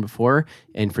been done before.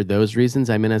 And for those reasons,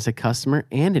 I'm in as a customer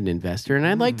and an investor. And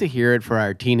I'd like to hear it for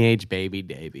our teenage baby,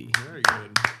 Davey. Very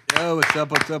good. Yo, what's up?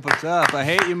 What's up? What's up? I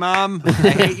hate you, Mom. I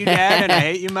hate you, Dad, and I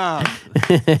hate you, Mom.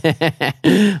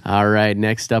 All right,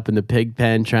 next up in the pig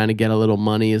pen, trying to get a little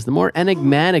money, is the more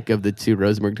enigmatic of the two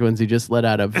Rosenberg twins, who just let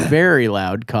out a very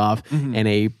loud cough, and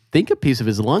a piece of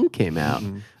his lung came out.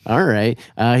 All right,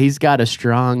 he's got a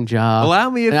strong jaw. Allow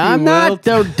me, if I'm you not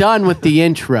will. done with the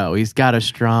intro. He's got a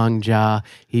strong jaw.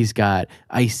 He's got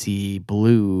icy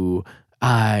blue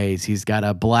eyes. He's got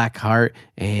a black heart,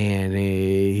 and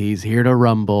he's here to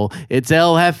rumble. It's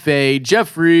El Jefe,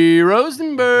 Jeffrey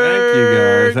Rosenberg.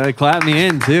 Thank you, guys. Clap me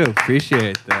in, too.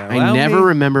 Appreciate that. I never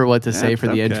remember what to say That's for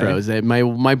the okay. intros.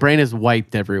 My brain is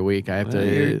wiped every week. I have You're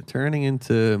to. turning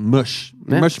into mush.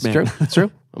 Yeah, Mush it's man. true. It's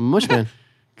true. I'm a mush man.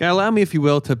 Okay, allow me, if you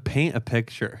will, to paint a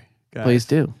picture. Guys. Please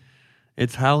do.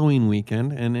 It's Halloween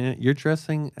weekend, and you're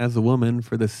dressing as a woman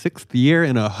for the 6th year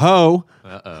in a hoe.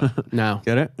 No,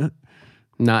 Get it?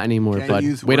 not anymore, Can't bud.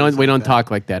 use We words don't like that.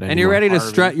 talk like that anymore. And you're ready to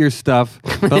Harvey. strut your stuff.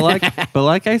 But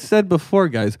like I said before,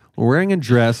 guys, we're wearing a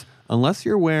dress. Unless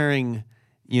you're wearing,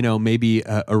 maybe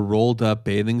a rolled up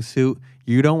bathing suit,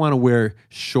 you don't want to wear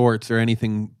shorts or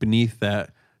anything beneath that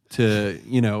to,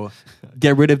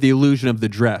 get rid of the illusion of the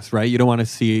dress, right? You don't want to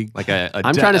see Like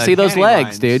I'm trying to see those panty legs,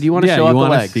 lines. dude. You want to yeah, show you off the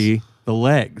want to legs? see the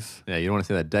legs. Yeah, you don't want to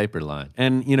see that diaper line.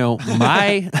 And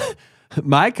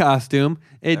my costume,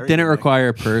 it Very didn't good. require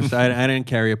a purse. I didn't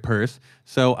carry a purse,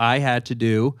 so I had to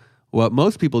do what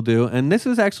most people do. And this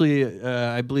is actually,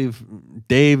 I believe,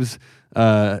 Dave's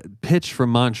pitch from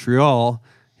Montreal.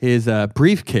 His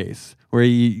briefcase, where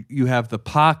you have the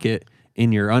pocket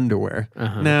in your underwear.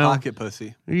 Now, Pocket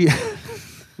pussy. yeah.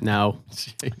 No.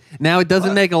 Now it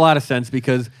doesn't make a lot of sense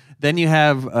because then you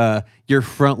have your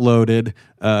front loaded.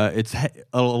 It's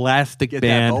elastic Get that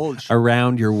band bulge.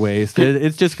 around your waist.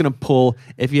 It's just gonna pull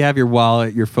if you have your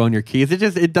wallet, your phone, your keys.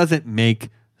 It doesn't make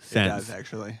It sense. does,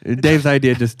 actually. Dave's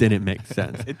idea just didn't make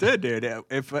sense. It did, dude.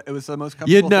 If it was the most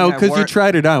You comfortable know, thing I because wore you it-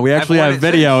 tried it on. We actually worn have it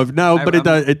video since. of no, but it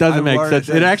doesn't I've make worn sense.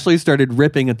 it It since. actually started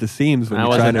ripping at the seams when I we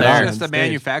wasn't tried it there. on. It's just a stage.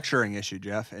 manufacturing issue,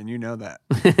 Jeff, and you know that.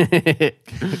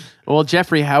 Well,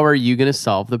 Jeffrey, how are you going to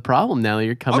solve the problem now that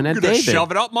you're coming at David?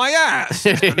 it up my ass.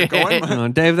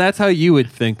 Dave, that's how you would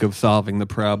think of solving the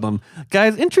problem.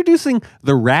 Guys, introducing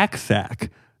the rack sack.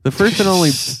 The first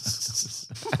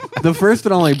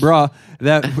and only bra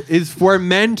that is for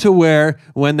men to wear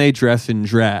when they dress in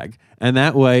drag. And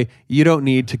that way, you don't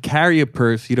need to carry a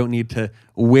purse. You don't need to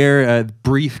wear a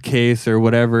briefcase or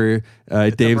whatever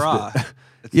Dave's... bra.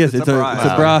 Yes, it's it's a a bra. it's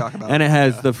Wow. a bra, Talk about and it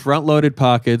has the front-loaded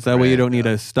pockets. That way, you Right, don't need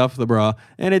to stuff the bra.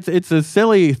 And it's a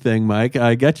silly thing, Mike.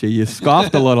 I get you. You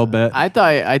scoffed a little bit. I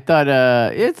thought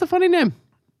it's a funny name.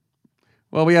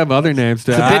 Well, we have other names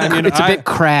too. It's a bit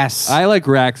crass. I like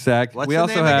rack sack. What's we the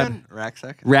also name had again?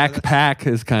 Racksack? rack pack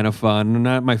is kind of fun.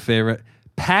 Not my favorite.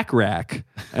 Pack rack.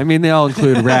 I mean, they all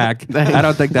include rack. I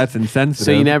don't think that's insensitive.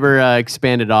 so you never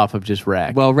expanded off of just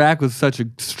rack. Well, rack was such a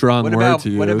strong What word about, to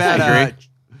use. what about I agree.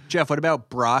 Jeff, what about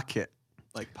brocket?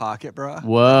 Like pocket bra?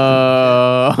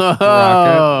 Whoa.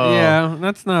 Rocket. Yeah,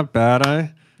 that's not bad.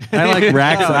 I like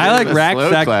rack. I like a rack slow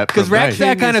sack clap because from rack Mike.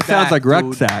 sack King kind of is sounds back, like dude.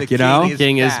 rucksack. The You know, king is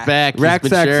King is back. back. He's rack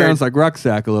sack matured. sounds like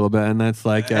rucksack a little bit, and that's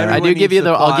like I Everyone do give needs you the-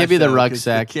 I'll applause, give you the though, 'cause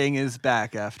rucksack. The king is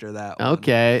back after that one.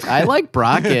 Okay. I like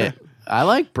Brocket. I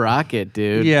like Brocket,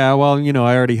 dude. yeah. Well,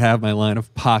 I already have my line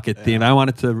of pocket theme. I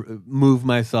wanted to move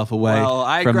myself away Well,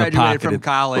 I from the graduated from pocketed.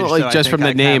 college, Well, so like, I just think from the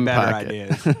I can have name better pocket.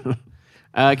 ideas.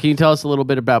 Can you tell us a little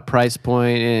bit about price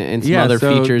point and some other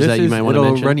so features this that you might want to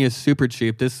It'll mention? run you super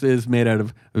cheap. This is made out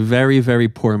of very, very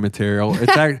poor material.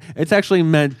 It's actually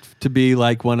meant to be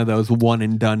like one of those one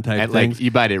and done type Like things.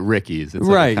 you buy it at Ricky's. It's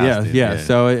Right? Like a costume, yeah.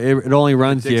 So it only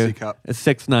runs Dixie you cup.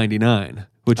 $6.99,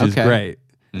 which is Okay. great.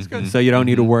 It's good. So you don't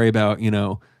need to worry about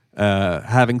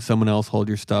having someone else hold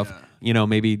your stuff.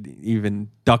 Maybe even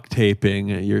duct taping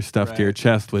your stuff to your Right.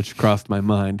 chest, which crossed my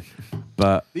mind.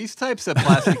 But These types of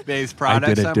plastic-based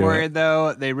products, didn't I'm do it. worried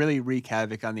though, they really wreak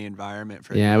havoc on the environment.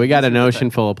 Yeah, we got these an are the ocean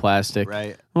type- full of plastic.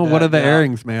 Right. well, what are the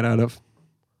earrings made out of?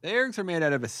 The earrings are made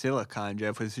out of a silicone,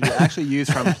 Jeff, which is actually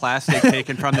used from plastic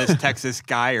taken from this Texas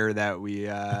gyre that we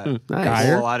Nice. pull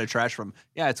a lot of trash from.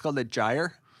 Yeah, it's called a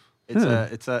gyre. It's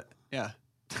a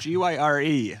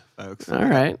GYRE, folks. All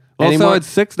right. Well, Any so more- it's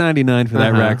 $6.99 for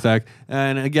that Uh-huh. rucksack.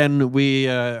 And again,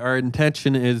 our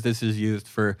intention is this is used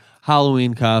for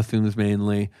Halloween costumes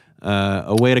mainly.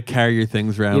 A way to carry your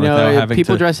things around You without know, having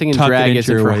people to dressing in tuck it drag into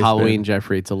isn't your for waistband. Halloween,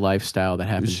 Jeffrey. It's a lifestyle that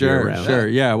happens year round. Sure.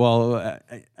 Yeah. Well,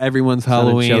 everyone's Not a joke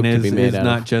Halloween to be is made out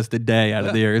not of. just a day out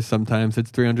of the year. Sometimes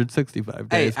it's 365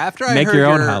 Hey, days. after I Make heard your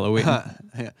own your- Halloween.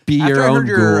 Yeah. Be After your I own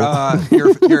heard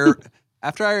ghoul. your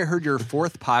after I heard your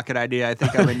fourth pocket idea, I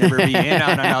think I would never be in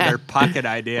on another pocket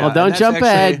idea. Well, And don't that's jump actually-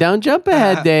 ahead. Don't jump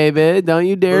ahead, David. Don't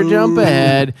you dare jump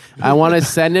ahead. I want to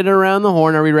send it around the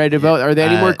horn. Are we ready to vote? Are there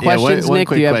any more questions, one Nick?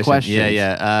 Do quick you have question. questions?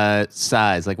 Yeah.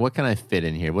 Size. Like, what can I fit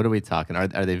in here? What are we talking? Are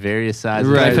they various sizes?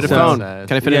 Right, Can I fit a so- phone? Size?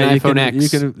 Can I fit Yeah, an you iPhone can,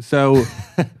 X? You can. So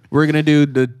we're gonna do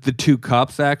the two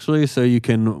cups actually. So you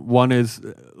can one is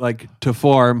like to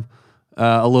form.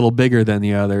 A little bigger than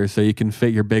the other, so you can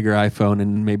fit your bigger iPhone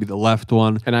in maybe the left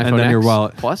one, An iPhone and then X your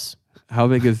wallet. Plus? How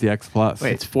big is the X Plus?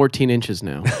 It's 14 inches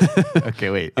now. Okay,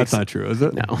 wait. That's not true, is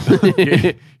it?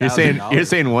 No. You're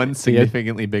saying one's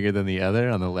significantly bigger than the other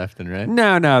on the left and right?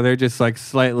 No, they're just like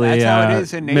slightly That's how it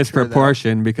is in nature,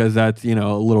 misproportioned because that's a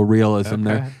little realism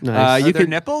there. Nice. Are You there can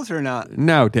nipples or not?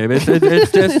 no, David.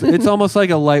 It's just it's almost like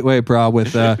a lightweight bra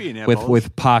with should be nipples.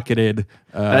 with pocketed.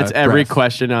 That's every breasts.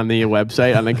 question on the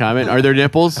website, on the comment. Are there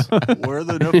nipples? Where are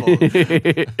the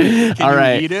nipples? All you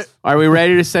right. eat it? Are we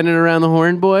ready to send it around the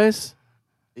horn, boys?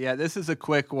 Yeah, this is a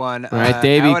quick one. All right,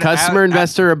 Davey, customer,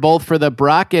 investor, are both for the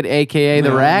Brocket, a.k.a.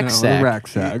 the Rack Sack. The rack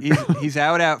sack. He's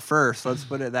out first. Let's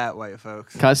put it that way,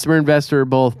 folks. Customer, investor, or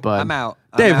both, bud. I'm out.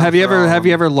 I'm Dave, out have you for all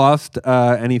ever of them. lost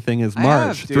anything as I have,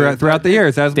 March dude, throughout the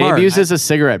years as Dave March? uses a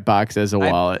cigarette box as a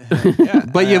wallet. Yeah,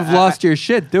 But you've lost your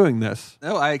shit doing this.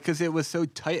 No, because it was so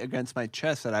tight against my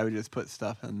chest that I would just put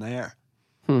stuff in there.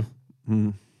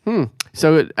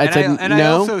 So I said And I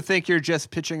no. also think you're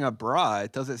just pitching a bra.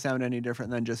 It doesn't sound any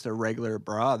different than just a regular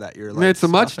bra that you're like. It's a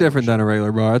much stuffing different with than a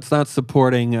regular bra. It's not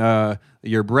supporting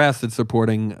your breast. It's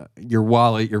supporting your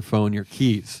wallet, your phone, your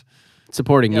keys.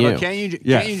 supporting shit. Yeah, you. but can't you?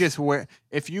 Yes. Can't you just wear?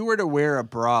 If you were to wear a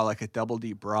bra like a double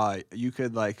D bra, you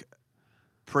could like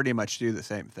pretty much do the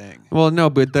same thing. Well, no,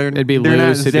 but It'd be they're not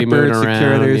loose, it'd be moving zippered,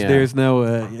 secure. around, There's yeah. there's no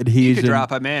adhesion. You could drop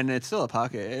them in. It's still a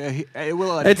pocket. It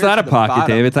will. It's adhere not to a the pocket, bottom.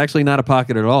 Dave. It's actually not a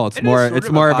pocket at all. It's It is more. sort It's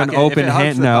of a more of an pocket if open it hugs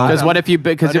hand. the No, bottom. Because what if you?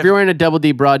 Because But if you're wearing a double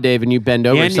D bra, Dave, and you bend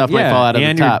over, and, stuff might fall out of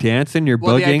and the top. you're dancing, you're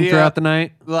Well, the boogieing idea- throughout the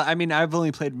night. Well, I mean, I've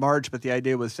only played March, but the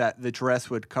idea was that the dress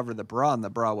would cover the bra, and the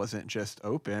bra wasn't just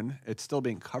open; it's still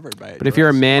being covered by it. But if you're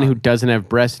a man who doesn't have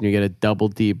breasts and you get a double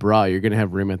D bra, you're gonna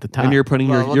have room at the top. And you're putting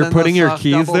well, you're then putting let's your talk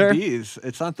keys double there. Ds.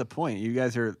 It's not the point. You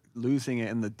guys are losing it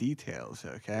in the details.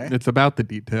 Okay. It's about the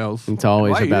details. It's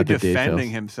always Why are about you the defending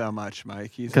details. him so much,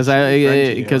 Mike? He's Because a friend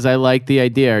to you. because I like the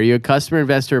idea. Are you a customer,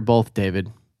 investor, or both,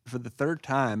 David? for the third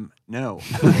time, no.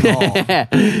 Not at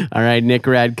all. All right, Nick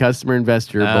Rad, customer,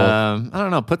 investor, or both. I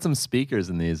don't know. Put some speakers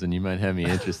in these, and you might have me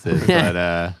interested. But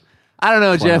I don't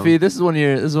know, Jeffy. This is one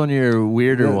of your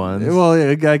weirder ones. Well,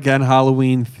 again,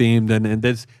 Halloween themed, and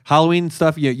this Halloween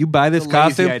stuff. You buy this It's a lazy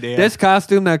costume. idea. This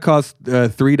costume that costs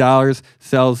 $3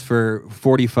 sells for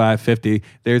 $45.50.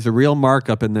 There's a real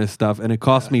markup in this stuff, and it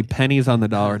costs me pennies on the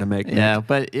dollar to make. Yeah,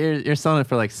 but you're selling it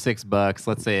for like $6.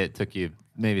 Let's say it took you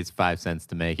maybe it's 5 cents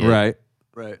to make it. Right.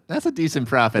 Right. That's a decent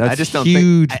profit. That's I just don't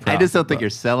huge think I just don't profit, think bro. you're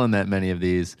selling that many of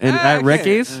these. And Ah, at okay.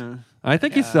 Ricky's, I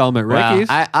think you sell them at Well, Ricky's.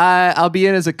 I'll be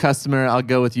in as a customer. I'll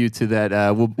go with you to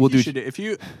that. We'll You do should, if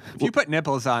you put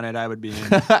nipples on it, I would be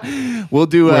in. we'll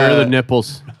do Where are the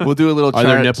nipples? we'll do a little Are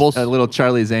there nipples? a little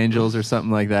Charlie's Angels or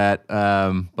something like that.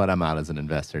 But I'm out as an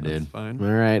investor, dude. Fine. All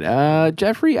right,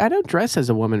 Jeffrey. I don't dress as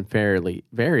a woman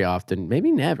very often,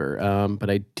 maybe never. But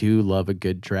I do love a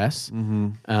good dress.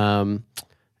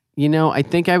 I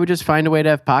think I would just find a way to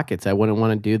have pockets. I wouldn't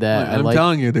want to do that. I'm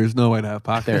telling you, there's no way to have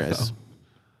pockets. there is.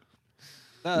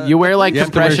 though. You wear like You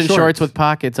have to wear compression shorts shorts. with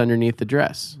pockets underneath the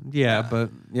dress. Yeah, but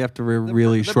You have to wear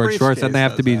really the short shorts, and they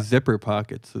have briefcase to be does that. zipper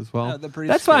pockets as well. No, the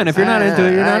That's fine. If you're not into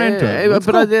it, you're not into it. That's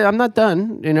But cool. I'm not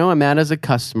done. You know, I'm out as a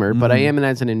customer, but I am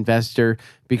as an investor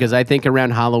because I think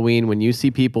around Halloween, when you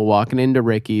see people walking into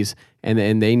Ricky's and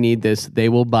they need this, they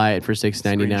will buy it for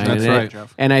 $6.99. That's and right.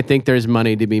 Jeff. And I think there's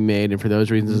money to be made, and for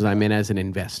those reasons, I'm in as an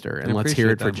investor. And let's hear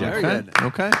it for appreciate Jeff. that,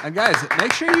 Very good. Okay. And guys,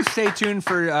 make sure you stay tuned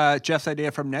for Jeff's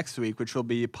idea from next week, which will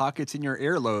be pockets in your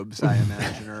earlobes, I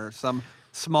imagine, or some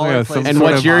smaller Yeah, place. some And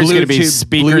sort what's of yours going to be? Bluetooth-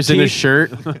 Speakers in a Bluetooth?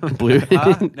 shirt? Blue.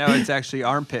 No, it's actually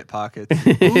armpit pockets.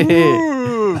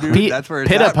 Ooh, dude, that's where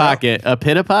it's Pita at, bro. pocket. A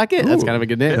pita pocket? That's Ooh. kind of a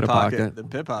good name. Pit pocket. pocket. The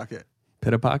pit pocket.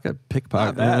 Pickpocket,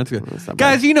 pickpocket. bad. That's good. That's not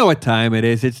Guys, you know what time it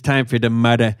is. It's time for the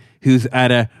mother who's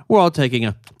at a. We're all taking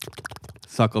a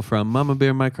suckle from Mama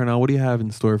Bear, Mike Carnell. What do you have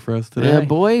in store for us today?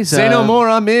 Boys. Say no more.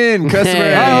 I'm in. Customer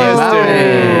Hey, investor. my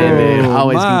man, dude.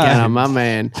 Always can count on my. my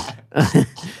man.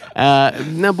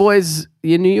 Now, boys,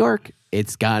 in New York,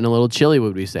 it's gotten a little chilly,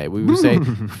 would we say? We would say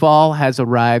fall has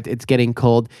arrived. It's getting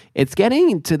cold. It's getting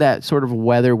into that sort of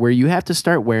weather where you have to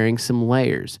start wearing some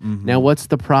layers. Now, what's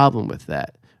the problem with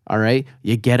that? All right.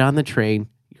 You get on the train,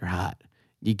 you're hot.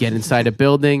 You get inside a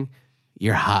building,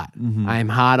 you're hot. I'm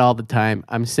hot all the time.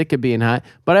 I'm sick of being hot,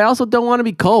 but I also don't want to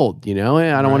be cold. You know,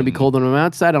 I don't want to be cold when I'm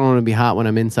outside. I don't want to be hot when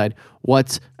I'm inside.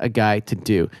 What's a guy to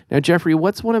do? Now, Jeffrey,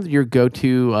 what's one of your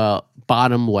go-to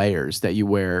bottom layers that you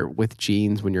wear with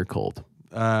jeans when you're cold?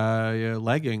 Yeah,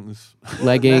 leggings.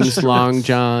 Leggings, long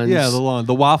johns. Yeah,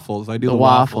 the waffles. I do the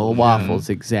waffles,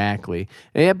 exactly.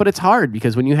 Yeah, but it's hard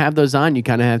because when you have those on, you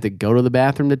kind of have to go to the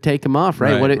bathroom to take them off,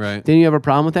 right? Right. Didn't you have a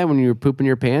problem with that when you were pooping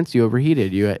your pants? You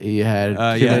overheated. You had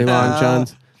too many long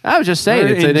johns. I was just saying,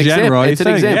 it's in an example. general, It's an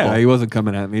he's saying, example. Yeah, he wasn't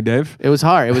coming at me, Dave. It was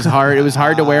hard. It was hard. It was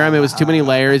hard to wear them. It was too many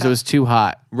layers. It was too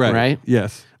hot. Right?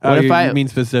 Yes. What if you I- mean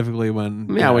specifically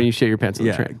when? Yeah, when you shit your pants on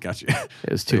the Yeah, train. gotcha.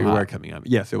 It was So too you hot. were coming at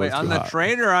me. Yes, it Wait, was on too the hot.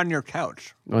 train or on your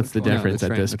couch? What's the one? No, difference the at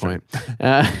train, this the point?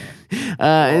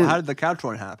 Well, how did the couch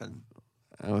one happen?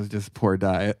 That was just poor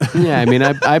diet. Yeah, I mean,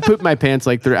 I pooped my pants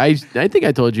like I think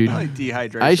I told you. Probably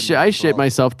dehydration. I shit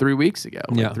myself 3 weeks ago.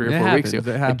 Yeah, Like 3 or it 4 weeks happens,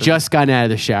 ago. it I happens. just gotten out of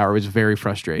the shower. It was a very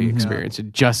frustrating experience. I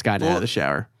just gotten out of the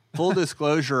shower. Full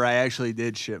disclosure, I actually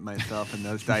did shit myself in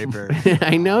those diapers.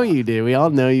 I know you did. We all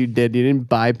know you did. You didn't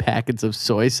buy packets of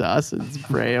soy sauce and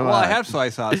spray them Well, on. I have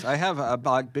soy sauce. I have a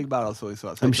big bottle of soy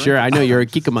sauce. I'm sure. I know you're a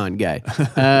Kikkoman guy.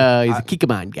 He's a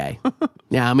Kikkoman guy.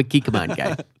 Yeah, I'm a Kikkoman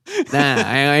guy. Nah,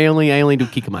 I only do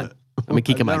Kikkoman. I'm a I've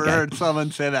Kikkoman never guy. heard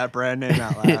someone say that brand name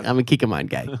out loud. I'm a Kikkoman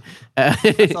guy.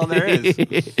 That's all there is.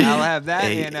 I'll have that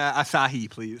and Asahi,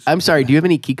 please. I'm sorry. Do you have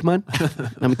any Kikkoman?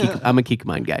 I'm a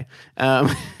Kikkoman guy.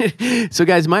 So,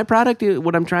 guys, my product,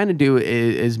 what I'm trying to do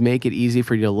is make it easy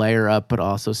for you to layer up, but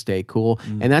also stay cool.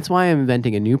 And that's why I'm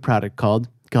inventing a new product called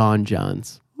Gone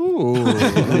Johns.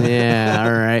 Yeah,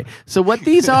 all right. So what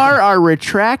these are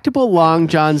retractable long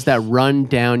johns that run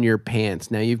down your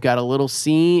pants. Now you've got a little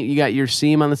seam, you got your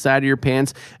seam on the side of your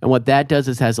pants, and what that does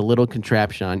is has a little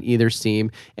contraption on either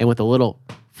seam, and with a little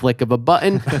flick of a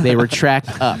button, they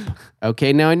retract up.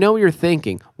 Okay, now I know what you're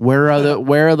thinking. Where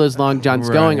are those long johns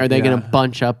going? Are they yeah. going to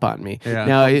bunch up on me? Yeah.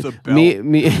 Now, Comes a belt.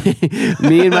 me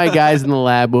and my guys in the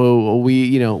lab,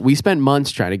 we spent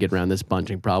months trying to get around this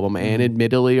bunching problem, and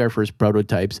admittedly, our first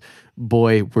prototypes,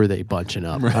 boy, were they bunching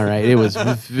up. All right, it was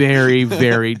very,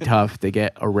 very tough to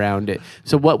get around it.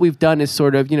 So what we've done is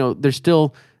sort of, there's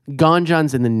still Gone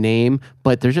John's in the name,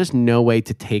 but there's just no way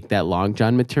to take that long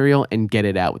john material and get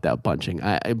it out without bunching.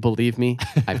 I believe me,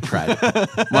 I've tried it.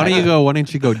 Why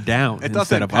don't you go down It instead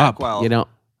doesn't of pack up? well.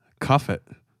 Cuff it.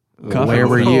 Cuff Where it.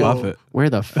 were you? Cuff it. Where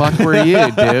the fuck were you,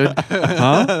 dude?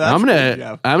 Huh? I'm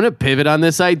Jeff. gonna pivot on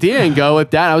this idea and go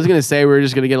with that. I was gonna say we are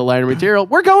just gonna get a lighter material.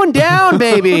 We're going down,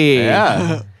 baby.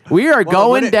 Yeah. We are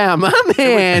going would it- down, my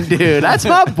man, dude. That's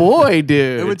my boy,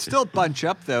 dude. It would still bunch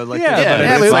up though. Like Yeah, the- but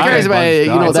yeah, it's but who fine. cares about it?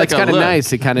 Bunched up. It's That's like a kind of lip.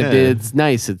 nice. It kind of it's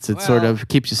nice. It sort Well, of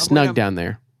keeps you I'm snug gonna- down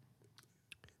there.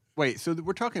 Wait, so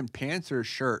we're talking pants or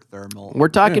shirt thermal? We're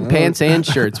talking pants and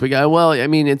shirts.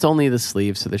 It's only the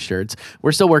sleeves of the shirts.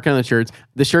 We're still working on the shirts.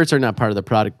 The shirts are not part of the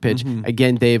product pitch.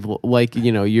 Again, Dave, you're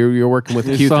working with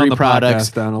You're slowing Q3 the products.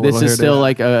 podcast down a This little is here, still Dave.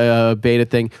 like a beta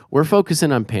thing. We're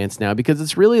focusing on pants now because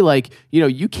it's really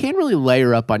you can't really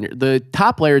layer up on the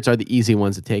top layers are the easy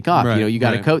ones to take off. Right, You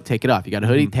got a right. coat, take it off. You got a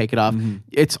hoodie, take it off.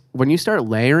 It's when you start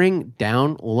layering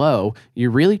down low, you're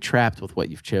really trapped with what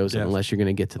you've chosen Yes. unless you're going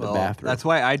to get to the Well, bathroom. That's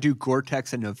why I do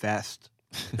Gore-Tex and a vest.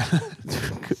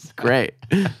 Great.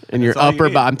 And your That's all you upper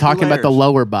need. body. I'm 2 talking about the layers.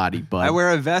 lower body, bud. I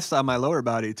wear a vest on my lower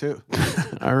body too.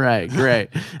 All right, great.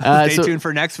 Stay tuned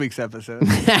for next week's episode.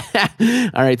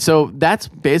 All right, so that's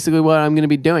basically what I'm going to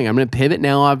be doing. I'm going to pivot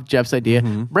now off Jeff's idea,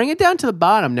 bring it down to the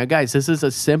bottom. Now, guys, this is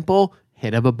a simple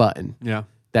hit of a button Yeah.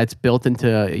 that's built into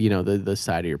the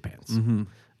side of your pants. Mm-hmm.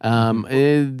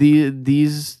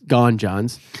 These Gone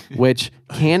Johns, which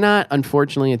cannot,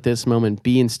 unfortunately, at this moment,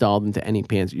 be installed into any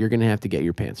pants. You're going to have to get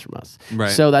your pants from us. Right.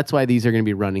 So that's why these are going to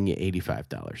be running you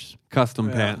 $85.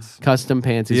 Custom pants. Custom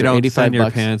pants. These You are don't $85 send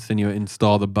your pants and you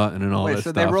install the button and all Wait, this so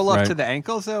stuff. they roll up right? to the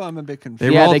ankles though? I'm a bit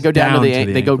confused. They Yeah, roll they go down to the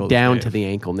ankles, they go down Dave. to the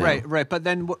ankle now. Right. But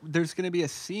then there's going to be a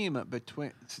seam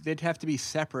between. So they'd have to be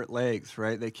separate legs,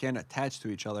 right? They can't attach to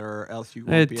each other, or else you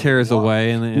won't It be able tears to walk.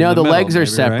 away. In No, the middle, legs are maybe,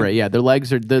 separate. Right? Yeah, their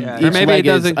legs are Yeah. each Or maybe leg it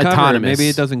doesn't is cover. autonomous. Maybe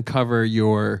it doesn't cover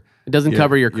your. It doesn't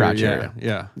cover your crotch yeah, area.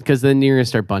 Yeah. Because then you're gonna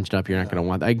start bunched up. You're not gonna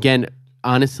want that. Again,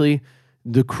 honestly,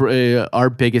 our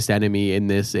biggest enemy in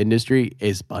this industry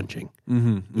is bunching.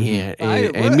 Yeah,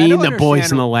 and me and the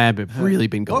boys in the lab have really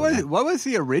been going. at it. What was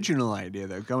the original idea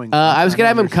though? Going. I was I gonna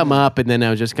have don't him come understand. up, and then I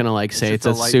was just gonna like say it's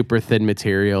just a a light- super thin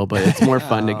material, but it's more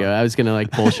fun to go. I was gonna like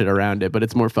bullshit around it, but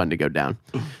it's more fun to go down.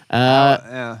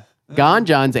 Yeah. Gone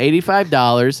John's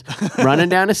 $85, running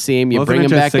down a seam. You Wasn't bring it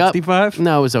them just back 65? up.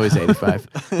 No, it was always 85.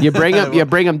 You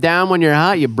bring them down when you're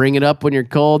hot. You bring it up when you're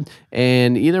cold.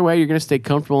 And either way, you're gonna stay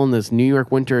comfortable in this New York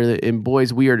winter. And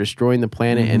boys, we are destroying the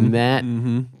planet. And that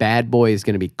bad boy is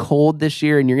gonna be cold this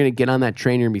year. And you're gonna get on that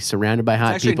train. You're gonna be surrounded by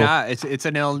hot It's actually people. not.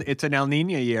 It's an El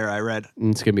Nino year. I read.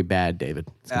 And it's gonna be bad, David.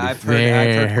 It's gonna be I've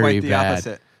heard very quite the bad.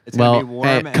 opposite. It's gonna be warm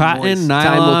and Cotton, moist.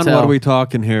 Time will nylon. tell. What are we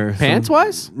talking here? Pants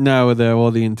wise? No,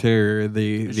 the interior, It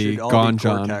the should all be Gone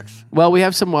John. Cortex. Well, we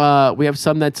have some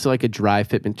that's like a dry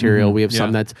fit material. We have some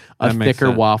Yeah. that's a That makes thicker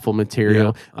sense. waffle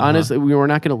material. Yeah. Honestly, we're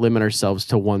not going to limit ourselves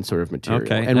to one sort of material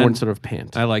Okay. and one And sort of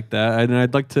pant. I like that, and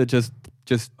I'd like to just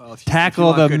Well, if you tackle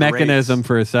want the good mechanism rates.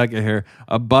 for a second here.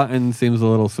 A button seems a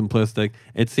little simplistic.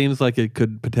 It seems like it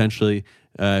could potentially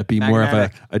be more of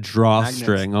Magnetic. a drawstring,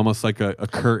 Magnets. almost like a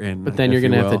curtain. But then if you're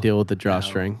going to you have to will. deal with the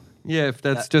drawstring. Yeah, if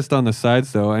that's just on the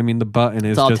sides, though. I mean, the button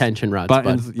is all just tension rods,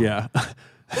 Buttons, bud. yeah.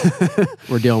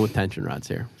 We're dealing with tension rods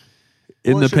here.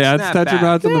 In Well, the it should pants, snap tension back.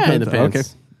 rods in the Yeah, pants. in the pants.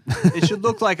 Okay. It should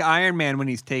look like Iron Man when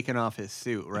he's taking off his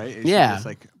suit, right? It should Yeah. just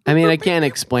like, I mean, I can't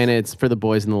explain it. It's for the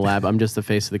boys in the lab. I'm just the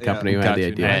face of the company who had got the you.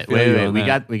 idea. I Wait, feel wait, you wait. on We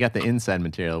that. got the inside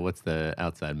material. What's the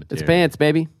outside material? It's pants,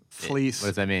 baby. fleece. What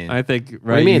does that mean? I think do you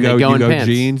right. mean? They You go go, in you go pants.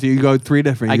 jeans. You go three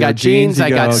different. I You got go jeans, I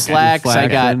you got go slacks, I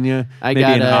got- in you, I maybe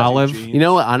got, an olive. jeans. You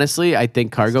know what? Honestly, I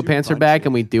think cargo too pants are back, bunchy.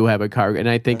 and we do have a cargo. And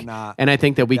I think, not. that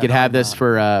we Yeah, could no, have they're this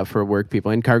not. for work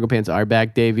people. And cargo pants are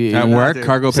back, Dave. At work, dude.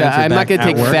 cargo So pants. are I'm not back going to at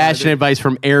take work. fashion advice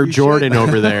from Air You Jordan should.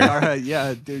 over there. All right,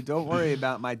 yeah, dude. Don't worry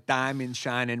about my diamond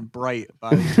shining bright,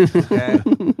 buddy. Okay?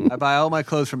 I buy all my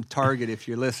clothes from Target. If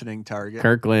you're listening, Target.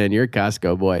 Kirkland, you're a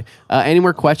Costco boy. Any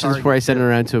more questions before I send it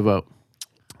around to a vote?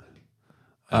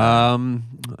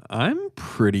 I'm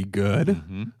pretty good.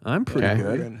 I'm pretty Okay.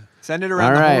 good. Send it All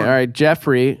around. right, the all horn. right.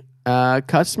 Jeffrey,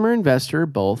 customer, investor,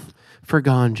 both for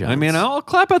Gone Johns. I mean, I'll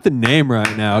clap out the name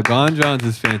right now. Gone Johns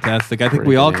is fantastic. I think Pretty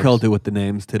we all names. killed it with the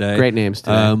names today. Great names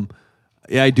today.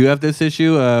 Yeah, I do have this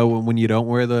issue. When you don't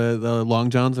wear the long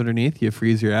johns underneath, you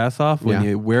freeze your ass off. When Yeah.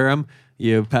 you wear them,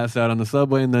 you pass out on the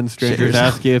subway, and then strangers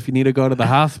ask you if you need to go to the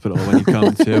hospital when you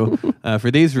come to.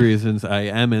 For these reasons, I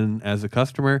am in as a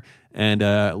customer and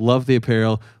love the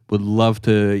apparel. Would love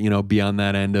to, be on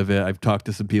that end of it. I've talked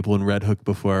to some people in Red Hook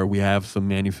before. We have some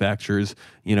manufacturers,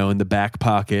 in the back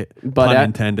pocket, pun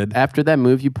intended. After that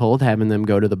move you pulled, having them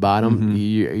go to the bottom,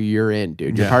 you're in,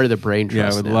 dude. You're Yeah. part of the brain Yeah, I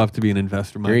trust. would now. love to be an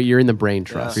investor, Mike. You're in the brain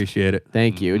trust. Appreciate it.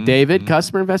 Thank you, David.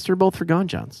 Customer, investor, both for Gone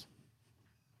Johns.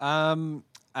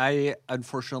 I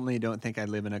unfortunately don't think I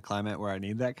live in a climate where I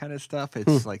need that kind of stuff.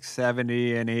 It's like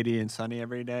 70 and 80 and sunny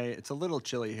every day. It's a little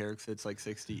chilly here because it's like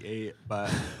 68.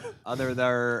 But other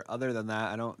than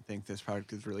that, I don't think this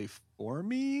product is really for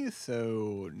me.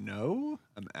 So no,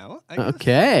 I'm out. I guess.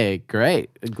 Okay, great.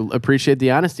 Appreciate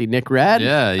the honesty, Nick Rad.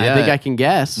 Yeah, I yeah. think I can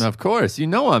guess. Of course, you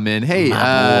know I'm in. Hey,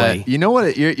 My boy. you know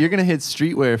what? You're gonna hit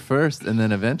streetwear first, and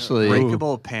then eventually,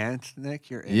 Breakable pants, Nick.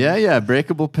 You're in. yeah,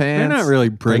 breakable pants. They're not really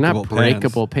They're breakable. not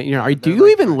breakable. pants. Do you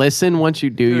even listen once you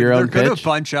do Dude, your own they're gonna pitch?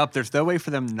 bunch up. There's no way for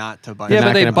them not to bunch Yeah, up. but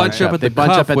not they gonna bunch up at They the bunch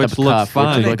cuff, up at the which looks cuff,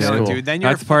 fine. which looks No, cool. dude, then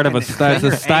That's part of a fucking- that's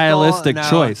then a your stylistic ankle-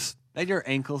 choice. Then your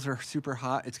ankles are super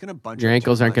hot. It's gonna bunch. Your up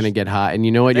ankles too aren't going to much. get hot, and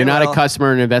you know what? They You're not a will.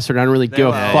 customer and investor. I don't really They give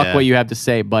a will. fuck Yeah. what you have to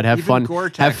say, but have Even fun.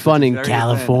 Gore-Tex, Have fun which is in very thin.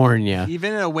 California.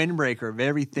 Even a windbreaker,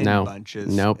 very thin No. bunches.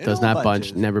 Nope, It does all not bunch.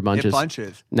 bunches. Never bunches. It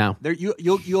bunches. No. There,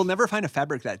 you'll never find a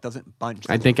fabric that doesn't bunch.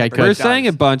 I That's think what I fabric could. We're does. saying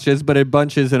it bunches, but it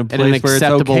bunches in a In place an where it's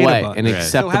acceptable okay way. to bunch. An Right.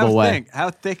 So acceptable way. How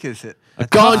thick is it?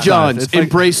 Gone Johns, It's like-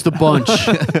 embrace the bunch.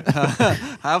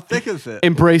 How thick is it?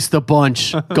 Embrace the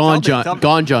bunch. Gone John. tell me-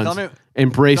 Gone tell Johns. me-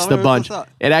 Embrace tell the me bunch. what's up.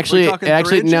 It We're actually, talking it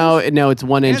actually, 3 no, inches? no, it's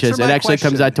 1 Answer inches. It my actually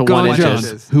comes question. out to Gone 1 John. inches.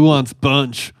 inches. Who wants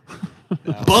bunch?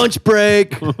 Bunch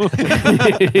break. Nick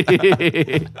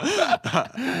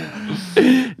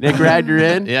Radner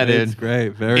in? Yeah, It's dude. great.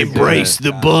 Very Embrace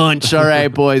good. the bunch. All right,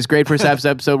 boys. Great first half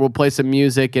episode. We'll play some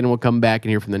music and we'll come back and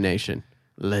hear from the nation.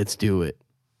 Let's do it.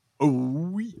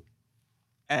 Oh,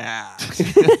 yeah.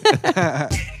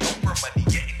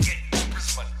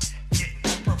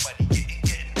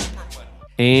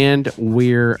 And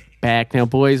we're back. Now,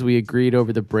 boys, we agreed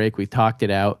over the break. We talked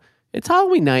it out. It's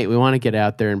Halloween night. We want to get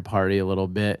out there and party a little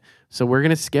bit. So we're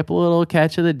going to skip a little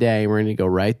catch of the day. We're going to go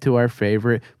right to our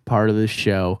favorite part of the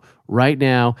show. Right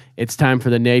now, it's time for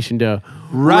the nation to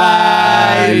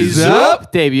rise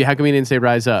up. Dave, how come you didn't say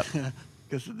rise up?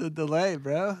 Because of the delay,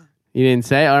 bro. You didn't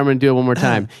say it? I'm going to do it one more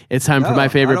time. It's time for No, my I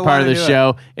favorite don't part of wanna the do it.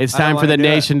 show. It's I don't time for the wanna do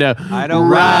it. nation to I don't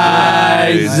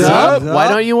rise rise up. up. Why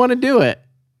don't you want to do it?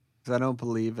 Because I don't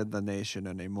believe in the nation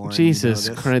anymore. and Jesus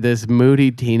you know this. Christ, this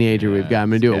moody teenager we've got. I'm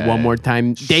going to do it one more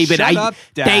time. David, Shut up,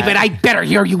 Dad. David, I better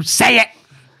hear you say it.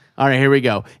 All right, here we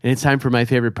go. And it's time for my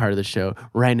favorite part of the show.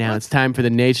 Right now, it's time for the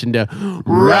nation to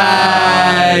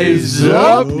rise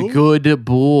up. Good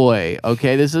boy.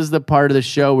 Okay, this is the part of the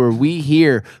show where we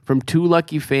hear from two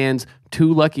lucky fans,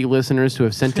 two lucky listeners who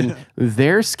have sent in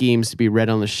their schemes to be read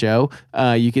on the show.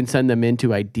 You can send them in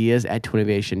to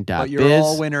ideas@twinnovation.biz. But you're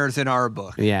all winners in our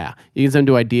book. Yeah. You can send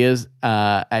them to ideas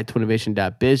at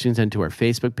twinnovation.biz. You can send it to our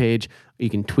Facebook page.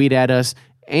 You can tweet at us.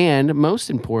 And most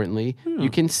importantly, you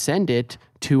can send it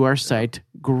to our site,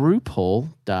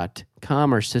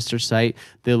 grouphole.com, our sister site,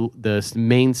 the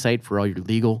main site for all your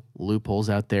legal loopholes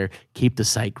out there. Keep the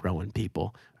site growing,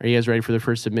 people. Are you guys ready for the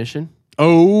first submission?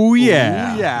 Oh,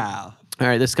 yeah. Ooh, yeah. All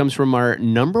right, this comes from our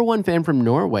number one fan from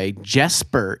Norway,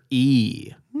 Jesper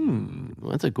E.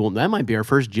 Well, that's a cool. That might be our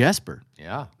first Jesper.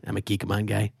 Yeah. I'm a Geekamon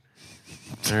guy.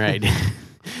 All right.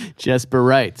 Jesper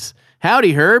writes,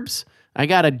 "Howdy, Herbs. I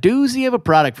got a doozy of a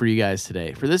product for you guys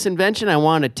today. For this invention, I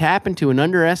want to tap into an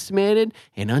underestimated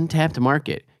and untapped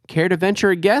market. Care to venture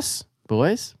a guess?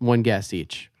 Boys, one guess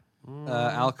each.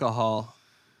 Alcohol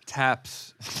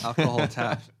taps. Alcohol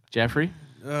taps. Jeffrey?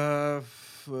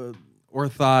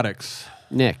 Orthotics.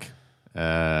 Nick?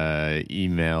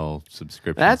 Email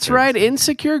subscription. That's service. right.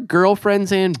 Insecure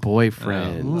girlfriends and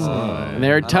boyfriends. And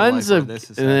there are tons where of... this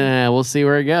is headed. we'll see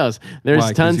where it goes. There's Why?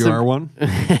 'Cause tons you of... are one?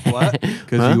 What?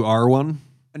 Because you are one?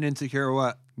 An insecure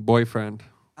what? Boyfriend.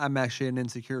 I'm actually an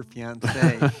insecure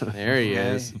fiance. There he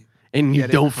Okay. is. And you Get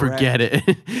it don't correct. forget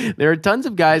it. There are tons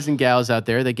of guys and gals out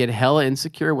there that get hella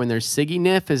insecure when their Siggy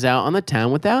Niff is out on the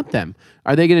town without them.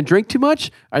 Are they going to drink too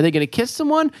much? Are they going to kiss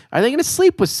someone? Are they going to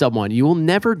sleep with someone? You will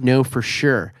never know for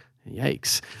sure.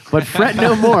 Yikes. But fret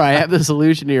no more. I have the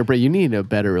solution to your problem. You need a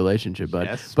better relationship, bud.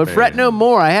 Yes, but fret babe. no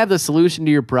more. I have the solution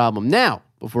to your problem. Now,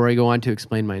 before I go on to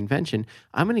explain my invention,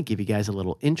 I'm going to give you guys a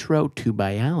little intro to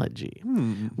biology.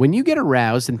 When you get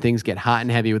aroused and things get hot and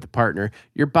heavy with a partner,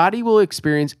 your body will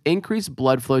experience increased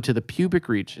blood flow to the pubic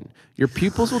region. Your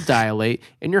pupils will dilate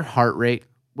and your heart rate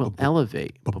will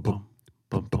elevate. Boom, boom,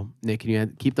 boom, boom. Nick, can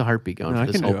you keep the heartbeat going No, for I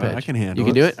this can whole do it. pitch? I can handle You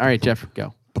can it. do it? All right, Jeff,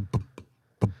 go.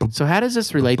 So how does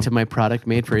this relate to my product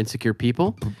made for insecure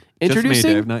people? Introducing, Just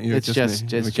me, Dave, not you. It's just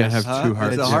me. it's We can't just have two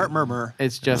hearts. It's a heart murmur.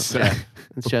 it's just Jeff.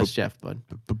 It's just Jeff, bud.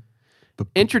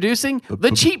 Introducing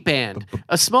the Cheat Band,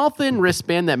 a small, thin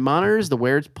wristband that monitors the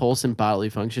wearer's pulse and bodily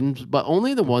functions, but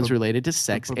only the ones related to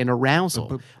sex and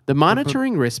arousal. The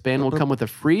monitoring wristband will come with a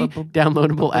free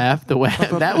downloadable app. The way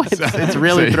that way, it's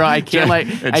really So, throw. I can't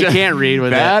I can't read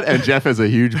with that. that. And Jeff has a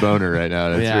huge boner right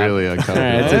now. It's Yeah. really All uncomfortable.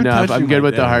 right, it's I'm enough. touching I'm good my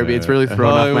with the dad. heartbeat. It's really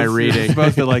throwing Well, off my it was reading.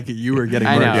 supposed to like you were getting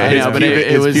I know, murdered. I know, His but pubic-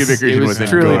 it his was pubic it region was was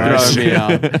truly engorged. throwing me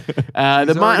off. The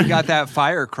He's already mon- got that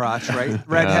fire crotch, right?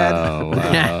 Redhead. Oh,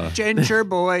 wow. Ginger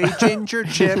boy, ginger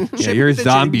chip. Yeah, chip you're a the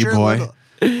zombie ginger boy.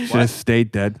 little- Should have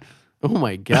stayed dead. Oh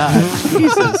my God,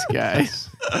 Jesus, guys!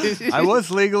 I was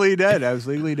legally dead. I was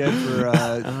legally dead for.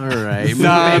 All right,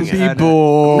 Zombie moving-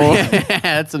 boy.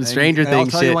 That's some Stranger and I'll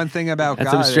Things tell shit. you one thing about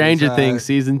That's God some Stranger is, Things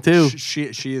season 2.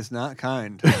 She is not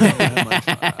kind.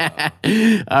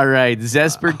 All right,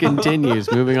 Zesper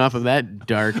continues. Moving off of that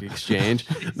dark exchange,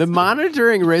 the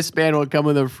monitoring wristband will come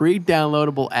with a free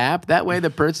downloadable app. That way, the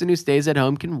person who stays at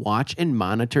home can watch and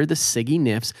monitor the Siggy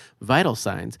Niff's vital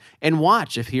signs and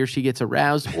watch if he or she gets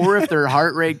aroused or if their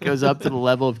heart rate goes up to the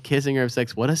level of kissing or of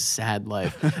sex. What a sad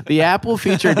life. The app will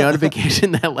feature a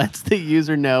notification that lets the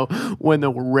user know when the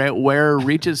wearer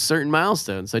reaches certain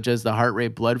milestones, such as the heart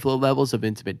rate, blood flow levels of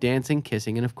intimate dancing,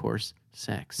 kissing, and of course,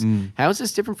 sex. How is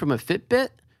this different from a Fitbit?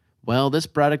 Well, this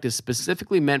product is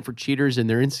specifically meant for cheaters and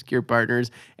their insecure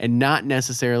partners and not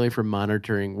necessarily for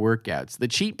monitoring workouts. The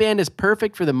Cheat Band is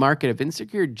perfect for the market of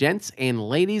insecure gents and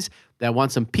ladies that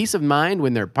want some peace of mind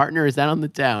when their partner is out on the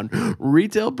town.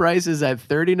 Retail price is at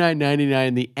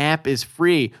 $39.99. The app is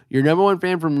free. Your number one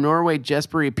fan from Norway,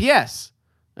 Jesper. P.S.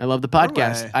 I love the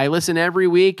podcast. Norway. I listen every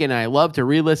week, and I love to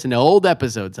re-listen to old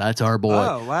episodes. That's our boy.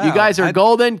 Oh, wow. You guys are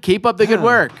golden. Keep up the good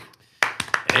work.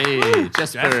 Hey,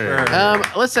 Jesper.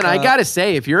 Listen, I gotta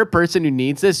say, if you're a person who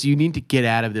needs this, you need to get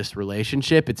out of this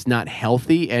relationship. It's not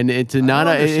healthy, and it's not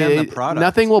understand the product.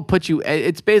 nothing will put you.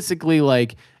 It's basically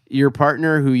like your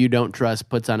partner who you don't trust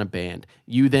puts on a band.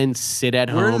 You then sit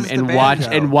at Where home does the and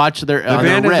band watch go? their The on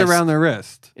band their is wrist. around their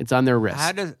wrist. It's on their wrist.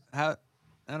 How?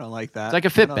 I don't like that. It's like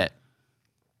a I don't- Fitbit.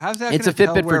 How's that? It's gonna a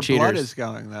Fitbit tell for where blood cheaters. is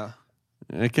going though.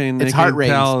 It's heart rate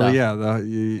and tell, stuff. Yeah,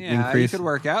 you Yeah, increase. you could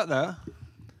work out though.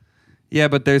 Yeah,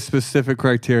 but there's specific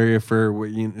criteria for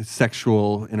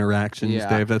sexual interactions, Yeah.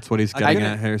 Dave. That's what he's getting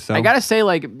at here. So I gotta say,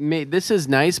 like, this is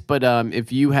nice, but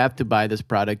if you have to buy this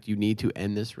product, you need to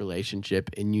end this relationship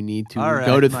and you need to All right,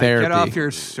 go to Mike, therapy. Get off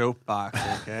your soapbox,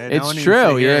 okay? It's No one needs true,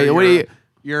 to hear yeah, what do you-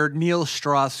 Your Neil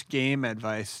Strauss game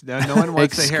advice. No one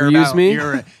wants to hear Excuse about me?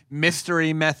 your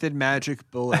mystery method magic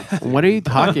bullet. What are you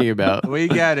talking about? We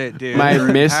get it, dude. My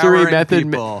You're mystery empowering method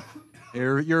people.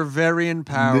 You're very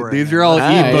empowering. these are all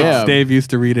I ebooks am. Dave used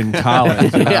to read in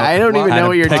college. Yeah, I don't even How know to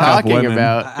what you're pick up talking women.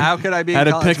 about. How could I be? How in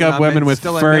to college pick when up I'm women with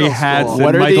still in furry middle hats school? and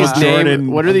What are Michael these Jordan. names?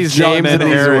 What are these names John of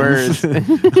these Aaron's.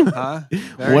 words? Huh?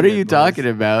 Very What are good, you boys. talking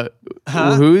about?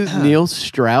 Who's Neil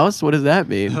Strauss? What does that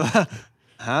mean?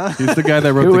 He's the guy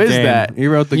that wrote Who the is game. that? He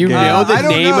wrote the you game. know the I don't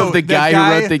name know. of the The guy who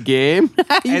guy- wrote the game?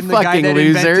 You And the guy fucking that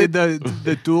loser. invented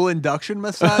the dual induction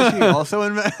massage, he also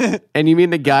invented. And you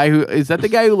mean the guy who is that the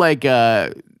guy who like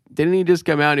didn't he just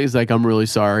come out and he's like, I'm really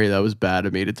sorry, that was bad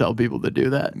of me to tell people to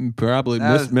do that. Probably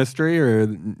That was- mystery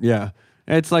or yeah.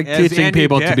 It's like It was teaching Andy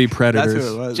people Dick. to be That's predators.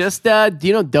 who it was. Just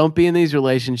don't be in these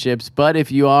relationships. But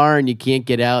if you are and you can't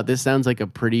get out, this sounds like a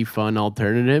pretty fun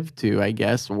alternative to, I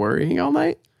guess, worrying all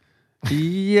night.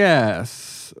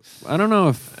 Yes. I don't know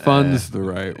if fun's the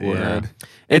right word.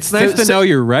 It's nice to so- know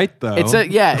you're right though.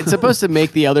 It's supposed to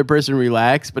make the other person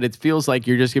relax, but it feels like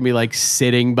you're just gonna be like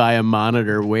sitting by a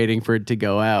monitor waiting for it to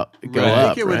go I up. think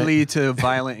it would right? lead to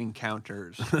violent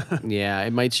encounters. Yeah,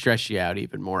 it might stress you out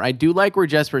even more. I do like where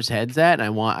Jesper's head's at,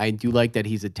 and I do like that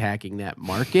he's attacking that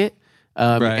market.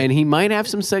 Right. And he might have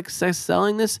some success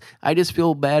selling this. I just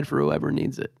feel bad for whoever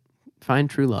needs it. Find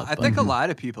true love. I bud. think a lot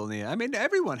of people need. I mean,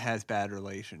 everyone has bad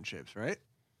relationships, right?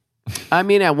 I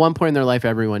mean, at one point in their life,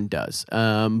 everyone does.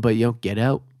 But get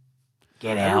out.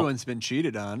 Get out. Everyone's been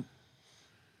cheated on.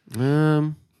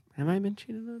 Have I been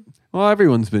cheated on? Well,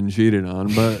 everyone's been cheated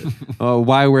on, but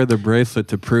why wear the bracelet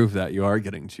to prove that you are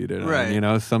getting cheated on? Right. You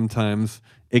know, sometimes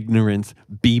ignorance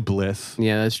be bliss,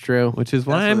 Yeah, that's true. which is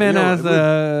why That's I'm what- in you know, as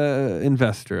an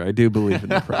investor. I do believe in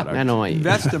the product. I don't want you.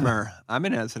 Investomer. I'm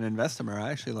in as an investomer.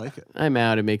 I actually like it. I'm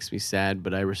out. It makes me sad,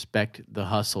 but I respect the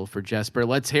hustle for Jesper.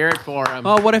 Let's hear it for him.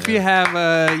 Oh, what if you have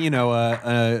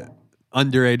a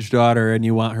underage daughter and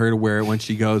you want her to wear it when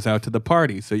she goes out to the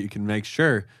party, so you can make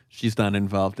sure she's not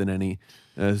involved in any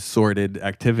sordid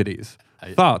activities?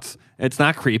 Thoughts? It's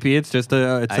not creepy. It's just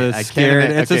I a can't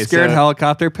scared. ima- It's a okay, scared so-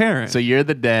 helicopter parent. So you're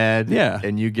the dad, Yeah.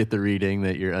 and you get the reading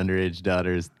that your underage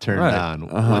daughter's turned Right. on.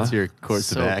 Uh-huh. What's your course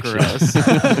So of action? gross.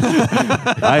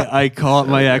 I call up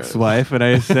my ex-wife and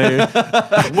I say,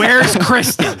 Where's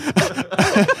Kristen?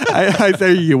 I say,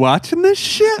 are you watching this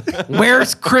shit?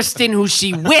 Where's Kristen? Who's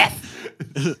she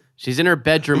with? She's in her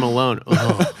bedroom alone.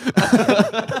 Oh.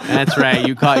 That's right.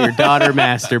 You caught your daughter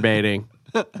masturbating.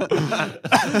 Well,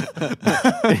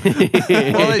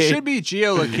 it should be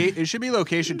geolocate. It should be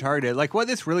location targeted. Like what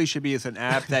this really should be is an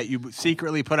app that you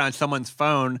secretly put on someone's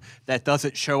phone that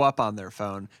doesn't show up on their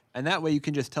phone, and that way you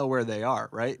can just tell where they are,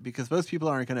 right? Because most people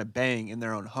aren't going to bang in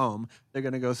their own home; they're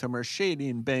going to go somewhere shady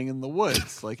and bang in the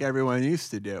woods, like everyone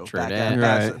used to do True back dat. at Right.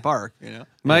 Bassett Park. You know,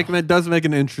 Mike, that does make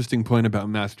an interesting point about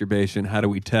masturbation. How do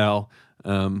we tell?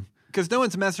 because no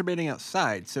one's masturbating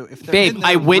outside. So if they're Babe, in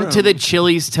I their went to room- the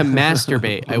Chili's to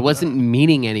masturbate. I wasn't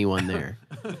meeting anyone there.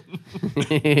 All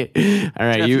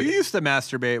right, Jeff, you you. used to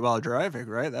masturbate while driving,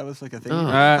 right? That was like a thing. Oh. You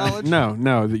did in college?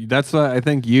 No, that's what I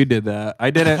think you did that.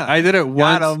 I did it. I did it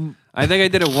Got once. 'em. I think I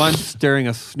did it once during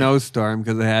a snowstorm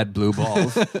because I had blue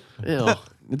balls. Ew.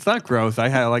 It's not gross. I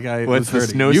had like I. What's was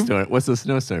the hurting. You- snowstorm? What's the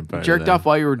snowstorm part? Jerked of that? off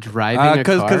while you were driving a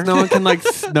car? Because no one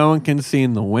can no one can see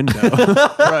in the window.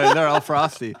 Right, they're all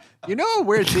frosty. You know, a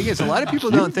weird thing is a lot of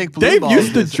people don't think blue Dave balls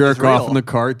used to is jerk real. off in the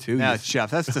car too. Yeah, Jeff,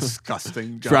 that's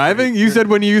disgusting. Jeff. Driving? You said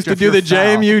when you used to Jeff, do the you're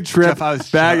foul. JMU trip Jeff, I was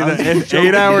back, jo- I was an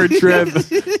joking. 8-hour trip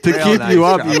to Real keep nice, you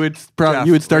up, Jeff. you would Jeff,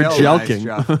 you would start real jelking.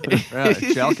 Nice, Jeff.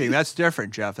 Really, jelking. That's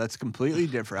different, Jeff. That's completely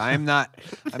different. I'm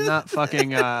not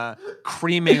fucking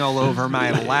creaming all over my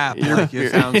lap like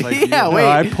it sounds like yeah, you. wait.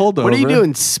 I pulled What are you over.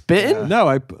 doing? Spitting? No,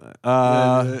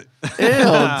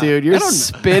 Ew, dude, you're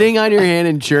spitting on your hand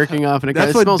and jerking off in a car.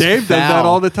 that's It what smells Dave does that foul.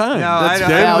 all the time. No, That's I don't-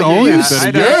 Dave's I don't- always you been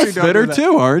spit? a I actually don't spitter do that.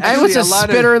 too, aren't I you? was a Actually, a lot of-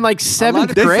 spitter in like a lot seventh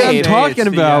of This I'm grade. talking It's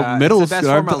the, about middle it's the best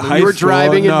school. form of high You were school,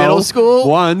 driving in no, middle school?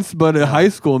 once, but in high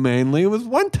school mainly. It was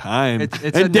one time, It's a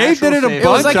and Dave did natural it a save. It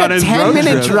was bunch like on a his 10-minute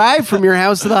road trip. drive from your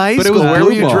house to the high But it school. was Where were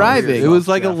blue you balls. driving? It was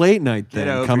like a Jeff. late night Get thing,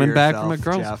 over coming back yourself, from a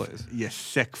girl's Jeff. place. You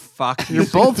sick fuck. You're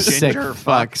both sick ginger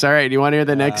fucks. All right, do you want to hear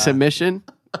the next submission?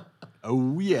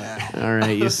 Oh yeah. All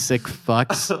right, you sick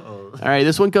fucks. All right,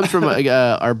 this one comes from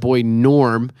our boy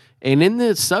Norm. And in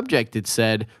the subject, it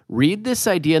said, read this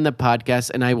idea in the podcast,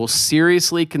 and I will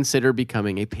seriously consider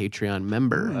becoming a Patreon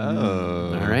member.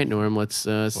 Oh. All right, Norm, let's see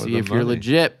the if you're money.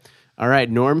 legit. All right,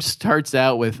 Norm starts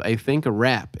out with, I think, a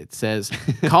rap. It says,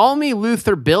 call me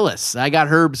Luther Billis. I got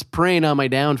herbs preying on my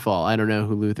downfall. I don't know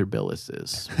who Luther Billis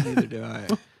is, Neither do I.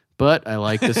 but I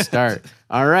like to start.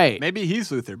 All right. Maybe he's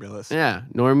Luther Billis. Yeah,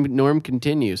 Norm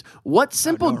continues. What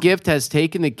simple gift has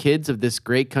taken the kids of this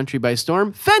great country by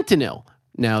storm? Fentanyl.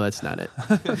 No, that's not it.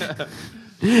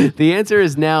 The answer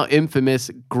is now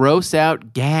infamous gross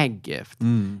out gag gift.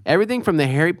 Everything from the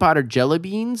Harry Potter jelly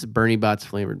beans, Bernie Bot's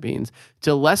flavored beans,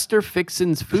 to Lester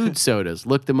Fixin's food sodas.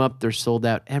 Look them up, they're sold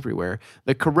out everywhere.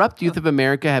 The corrupt youth of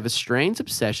America have a strange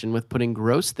obsession with putting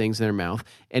gross things in their mouth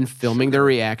and filming their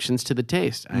reactions to the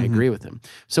taste. I agree with him.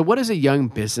 So what is a young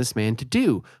businessman to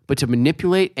do but to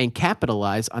manipulate and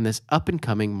capitalize on this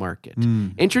up-and-coming market?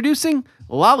 Introducing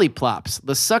Lollipops,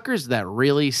 the suckers that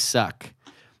really suck.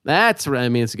 That's right. I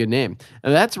mean, it's a good name.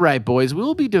 That's right, boys. We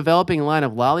will be developing a line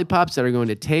of lollipops that are going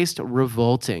to taste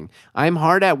revolting. I'm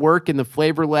hard at work in the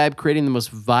flavor lab creating the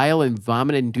most vile and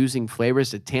vomit-inducing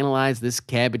flavors to tantalize this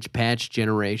Cabbage Patch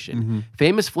generation.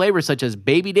 Famous flavors such as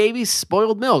Baby Davy's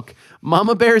spoiled milk,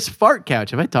 Mama Bear's fart couch.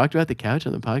 Have I talked about the couch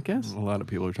on the podcast? A lot of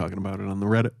people are talking about it on the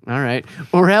Reddit. All right.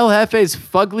 Or El Jefe's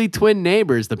fugly twin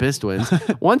neighbors, the Piss Twins.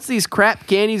 Once these crap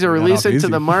candies are Got released off into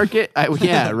easy. the market,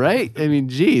 yeah, right? I mean,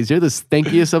 geez, you're the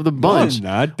stinkiest of the bunch.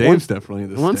 Not Dave's definitely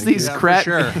the Once stinkiest. these Yeah, crap, for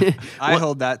sure. I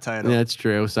hold that title. That's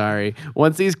true. Sorry.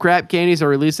 Once these crap candies are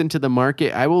released into the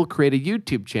market, I will create a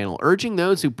YouTube channel urging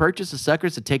those who purchase the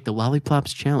suckers to take the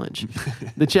Lollipops challenge.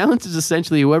 The challenge is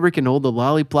essentially whoever can hold the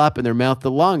lollipop in their mouth the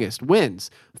longest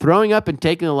wins. Throwing up and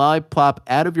taking the lollipop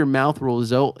out of your mouth will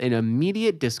result in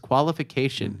immediate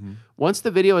disqualification. Once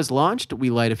the video is launched, we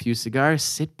light a few cigars,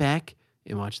 sit back,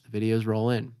 and watch the videos roll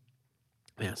in.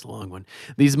 Yeah, it's a long one.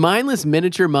 These mindless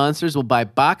miniature monsters will buy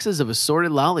boxes of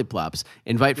assorted lollipops,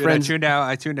 invite Dude, friends.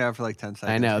 I tuned out for like 10 seconds.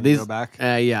 I know Can you these. Go back.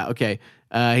 Yeah, okay.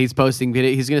 He's posting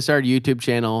video. He's going to start a YouTube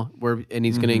channel and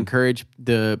he's going to encourage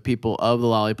the people of the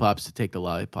lollipops to take the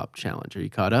lollipop challenge. Are you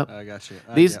caught up? I got you.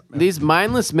 These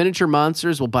mindless miniature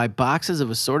monsters will buy boxes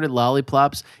of assorted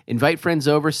lollipops, invite friends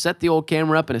over, set the old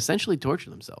camera up, and essentially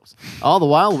torture themselves. All the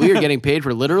while, we are getting paid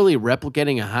for literally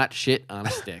replicating a hot shit on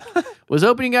a stick. Was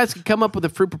hoping you guys could come up with a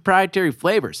few proprietary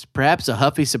flavors. Perhaps a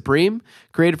Huffy Supreme,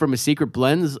 created from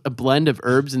a blend of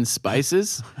herbs and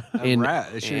spices, and rat.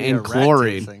 It should be a rat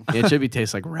chlorine. tasting. It should be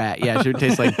taste like rat. Yeah, it should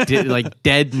taste like like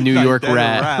dead New York Dead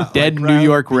rat. Dead like New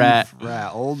York beef rat.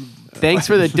 Old. Thanks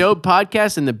for the dope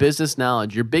podcast and the business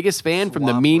knowledge. Your biggest fan from the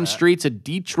Swamp mean rat. streets of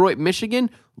Detroit, Michigan,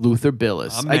 Luther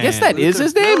Billis. Oh, I guess man. that is Luther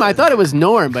his name. I Billis. thought it was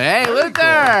Norm, but hey,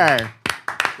 Luther.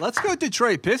 Let's go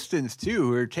Detroit Pistons too,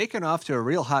 who are taking off to a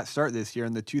real hot start this year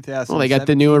in the 2000. Well, they got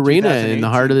the new arena in the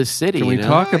heart of the city. Can we you know?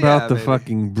 talk Oh, about yeah, the baby.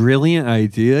 fucking brilliant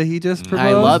idea he just proposed?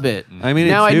 I love it. I mean,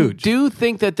 now it's I huge. do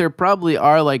think that there probably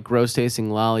are like gross tasting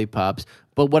lollipops,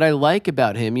 but what I like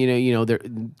about him,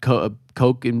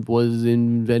 Coke was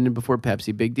invented before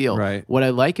Pepsi, big deal. Right. What I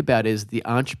like about is the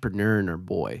entrepreneur in our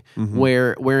boy,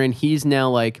 wherein he's now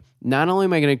like, not only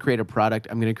am I going to create a product,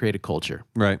 I'm going to create a culture.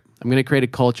 Right. I'm going to create a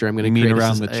culture. I'm going to You mean create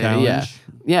around the challenge?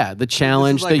 Yeah, the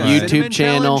challenge, like the a YouTube cinnamon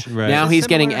channel. challenge? Right. Now Is it he's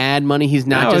getting similar? ad money. He's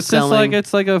not No, just it's selling.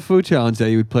 it's like a food challenge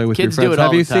that you would play with Kids your do friends. it all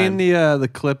Have the you seen time. the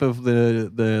clip of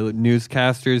the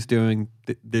newscasters doing?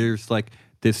 There's like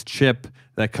this chip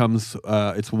that comes.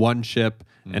 It's one chip.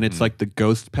 And it's like the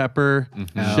ghost pepper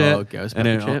shit, Oh, ghost and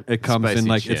pepper chip? it comes in Spicy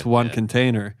like shit, it's one yeah.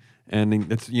 container,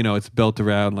 and it's it's built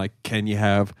around like, can you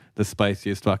have the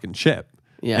spiciest fucking chip?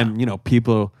 Yeah. And,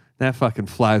 people, that fucking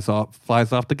flies off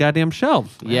the goddamn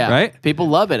shelves. Yeah. Right? People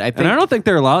love it. I think. And I don't think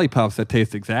there are lollipops that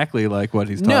taste exactly like what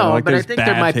he's talking about. No, Like, but I there's think there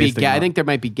bad might be. tasting I think there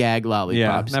might be gag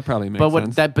lollipops. that probably makes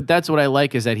but sense. But that's what I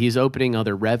like is that he's opening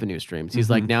other revenue streams. He's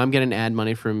Mm-hmm. like, now I'm getting ad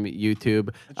money from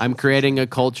YouTube. I'm creating a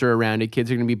culture around it.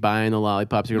 Kids are going to be buying the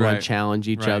lollipops. They're going Right. to challenge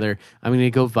each Right. other. I'm going to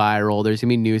go viral. There's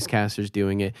going to be newscasters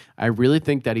doing it. I really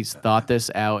think that he's thought this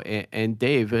out. And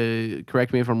Dave,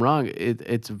 correct me if I'm wrong.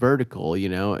 It's vertical.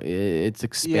 It's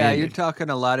expanding. Yeah, you're talking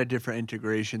a lot of different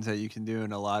integrations that you can do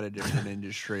in a lot of different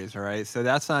industries, all right? So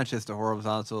that's not just a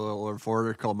horizontal or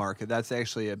vertical market. That's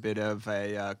actually a bit of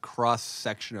a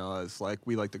cross-sectional, as like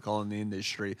we like to call in the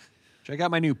industry. Check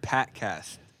out my new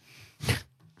Patcast.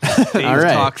 Dave All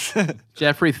right. talks.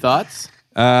 Jeffrey, thoughts?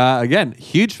 Again,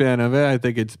 huge fan of it. I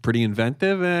think it's pretty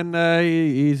inventive, and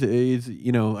he's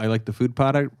I like the food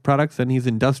products, and he's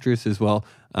industrious as well.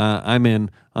 I'm in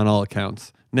on all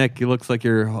accounts. Nick, it looks like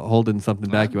you're holding something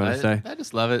back. You want to say? I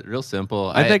just love it. Real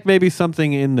simple. I think maybe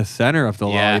something in the center of the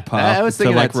lollipop I was to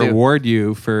thinking like that too. reward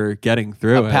you for getting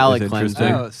through A it. palate is cleanser.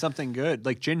 interesting. Oh, something good,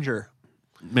 like ginger.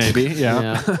 Maybe,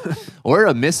 yeah. or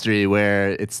a mystery where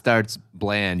it starts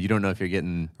bland. You don't know if you're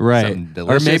getting Right. something Or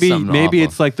delicious, maybe something maybe awful.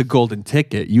 it's like the golden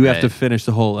ticket. You have to Right. finish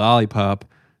the whole lollipop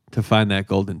to find that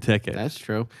golden ticket. That's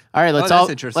true. All right, That's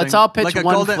interesting. let's all pitch like a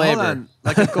one golden, flavor. Hold on,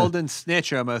 like a golden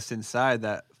snitch almost inside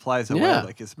that flies away, Yeah.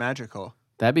 like it's magical.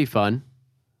 That'd be fun.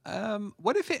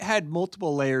 What if it had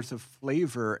multiple layers of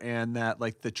flavor and that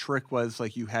like the trick was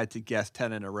like you had to guess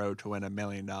 10 in a row to win $1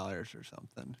 million or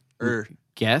something? Or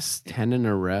Guess 10 in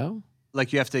a row?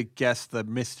 like you have to guess the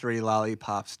mystery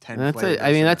lollipops 10 That's flavors.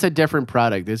 that's a different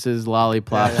product. This is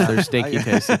lollipops. Yeah. They're stinky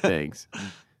tasting things. It's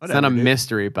Whatever, not a dude.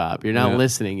 mystery pop. You're not Yeah.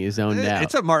 listening. You zoned out.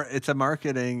 It's a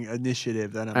marketing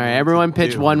initiative that I'm All right, going everyone to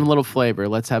pitch do. one little flavor.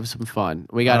 Let's have some fun.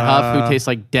 We got Huff, who tastes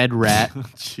like dead rat.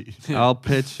 I'll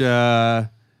pitch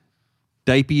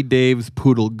Dipey Dave's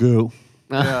Poodle Goo.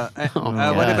 Yeah. Oh,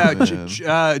 What yeah. about Well,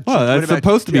 that's what about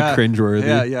supposed to be cringeworthy.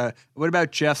 Yeah, yeah. What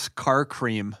about Jeff's car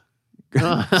cream?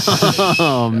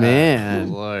 Oh, man.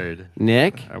 Lord.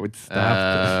 Nick? I would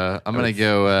stop. I'm gonna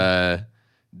go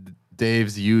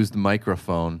Dave's used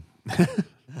microphone.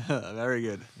 Very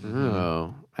good.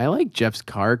 Oh, I like Jeff's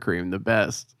car cream the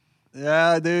best.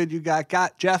 Yeah, dude, you got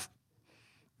Jeff.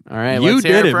 All right, You let's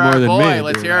hear did it it for more our than boy. me.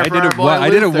 Let's dude. hear it I for did our it. boy. I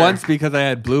did it Luther. once because I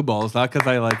had blue balls, not because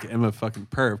I am a fucking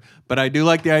perv. But I do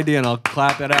like the idea, and I'll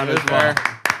clap it out as well.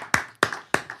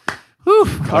 Whew.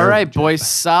 All right, boys.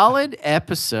 Solid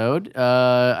episode.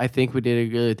 I think we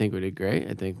did good. I think we did great.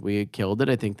 I think we killed it.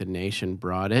 I think the nation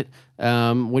brought it.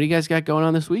 What do you guys got going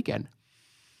on this weekend?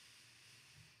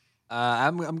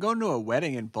 I'm going to a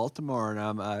wedding in Baltimore, and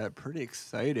I'm pretty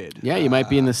excited. Yeah, you might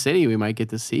be in the city. We might get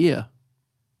to see you.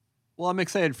 Well, I'm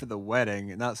excited for the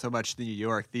wedding, not so much New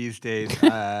York these days.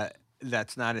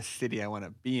 That's not a city I want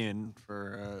to be in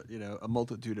for a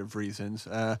multitude of reasons.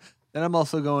 Then I'm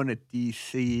also going to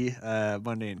D.C.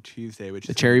 Monday and Tuesday, which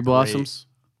The is cherry gonna be great. blossoms.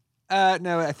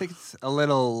 No, I think it's a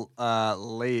little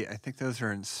late. I think those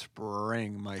are in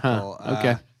spring, Michael.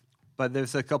 Okay. But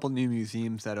there's a couple new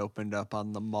museums that opened up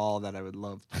on the mall that I would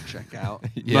love to check out.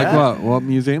 Like what? What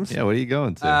museums? Yeah, what are you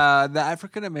going to? The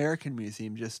African American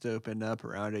Museum just opened up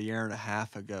around 1.5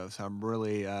 years ago, so I'm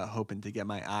really hoping to get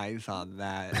my eyes on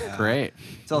that. Great.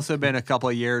 It's also been a couple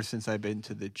of years since I've been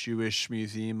to the Jewish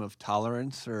Museum of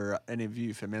Tolerance. Are any of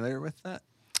you familiar with that?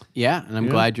 Yeah, and I'm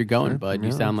Yeah, glad you're going, sure. bud. You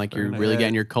Yeah, sound that's like you're very really nice.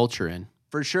 getting your culture in.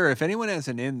 For sure. If anyone has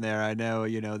an in there, I know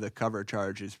the cover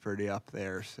charge is pretty up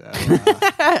there. So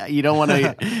You don't want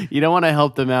to. You don't want to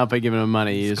help them out by giving them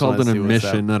money. You It's just called wanna an see what's up.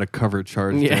 admission, not a cover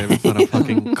charge, Yeah. Dave. It's not a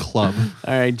fucking club.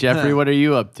 All right, Jeffrey, what are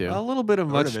you up to? A little bit of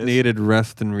Sort of much is. needed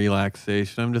rest and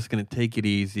relaxation. I'm just going to take it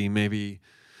easy. Maybe,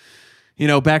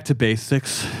 back to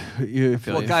basics.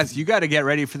 well, guys, you got to get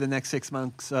ready for the next 6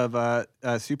 months of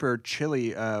super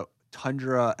chilly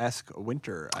tundra-esque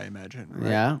winter, I imagine. Right?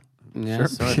 Yeah. Yeah, Sure.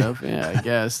 sort of. Yeah, I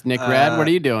guess. Nick Rad, what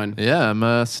are you doing? yeah, I'm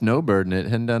snowbirding it,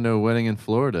 heading down to a wedding in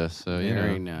Florida. So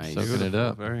Very nice. soaking it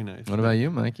up. Very nice. What about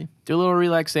you, Mikey? Do a little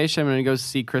relaxation. I'm going to go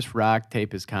see Chris Rock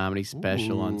tape his comedy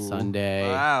special on Sunday.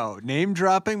 Wow. Name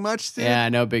dropping much, Steve? Yeah,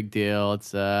 no big deal.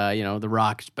 It's The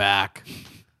Rock's back.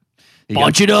 You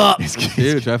Bunch it up.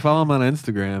 Huge. I follow him on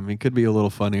Instagram. He could be a little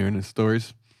funnier in his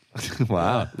stories.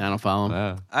 Wow. I don't follow him.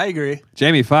 Wow. I agree.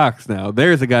 Jamie Foxx now.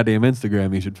 There's a goddamn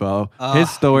Instagram you should follow. His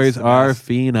stories he's the are best.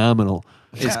 phenomenal.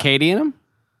 Is Katie in him?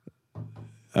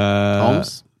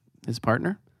 Holmes, his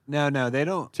partner. No, they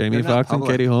don't. Jamie they're not Foxx and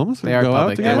public. Katie Holmes They are go out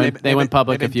public. together? They went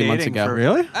public a they've few been months dating ago. for-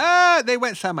 Really? They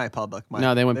went semi-public. Mike.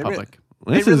 No, they went They public.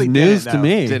 This really is news didn't, to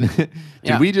me. Did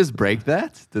Yeah. we just break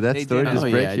that? Did that They story did. just Oh,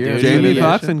 break yeah, here? dude. Jamie Yeah.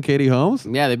 Foxx and Katie Holmes.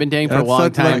 Yeah, they've been dating for a That's long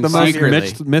like time the most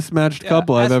secretly. mismatched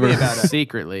couple I've ask me ever. about it.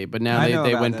 Secretly, but now I they, know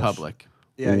they about went this. public.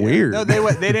 Yeah, yeah. Weird. No,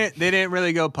 they didn't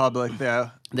really go public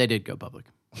though. They did go public.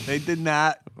 They did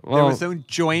not. There Well- was no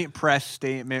joint press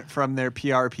statement from their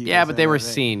PR people. Yeah, but they saying were that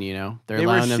seen. You know, they're They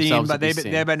were allowing seen, themselves but to be they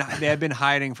seen. have been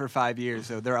hiding for 5 years.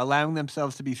 So they're allowing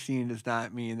themselves to be seen does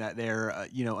not mean that they're an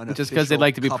Just because they'd official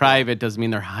like to be couple. private doesn't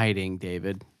mean they're hiding,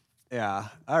 David. Yeah.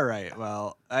 All right.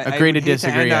 Well, I Agree to would hate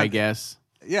disagree, end I on- guess.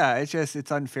 Yeah,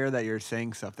 it's unfair that you're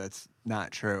saying stuff that's not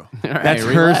true. All right, That's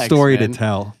her relax, story man. to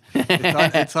tell.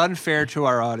 It's unfair to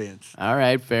our audience. All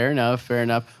right, fair enough, fair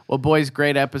enough. Well, boys,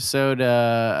 great episode.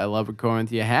 I love recording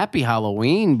with you. Happy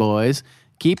Halloween, boys.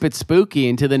 Keep it spooky,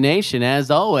 and to the nation,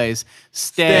 as always,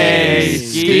 stay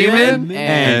scheming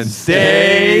and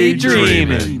stay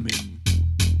dreaming.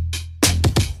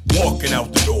 Walking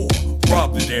out the door,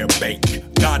 robbed the damn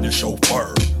bank, got the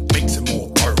chauffeur, mixing more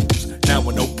pearls. Now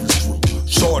an Oprah's through.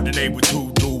 Chardonnay with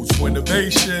 2 dudes for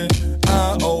innovation.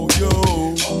 I owe you.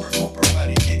 Oprah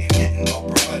money, getting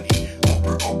Oprah money.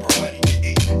 Oprah money,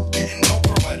 getting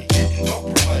Oprah money, getting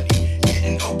Oprah money,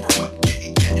 getting Oprah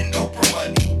money, getting Oprah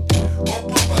money,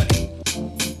 Oprah money.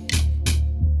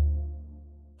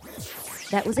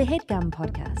 That was a HeadGum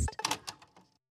podcast.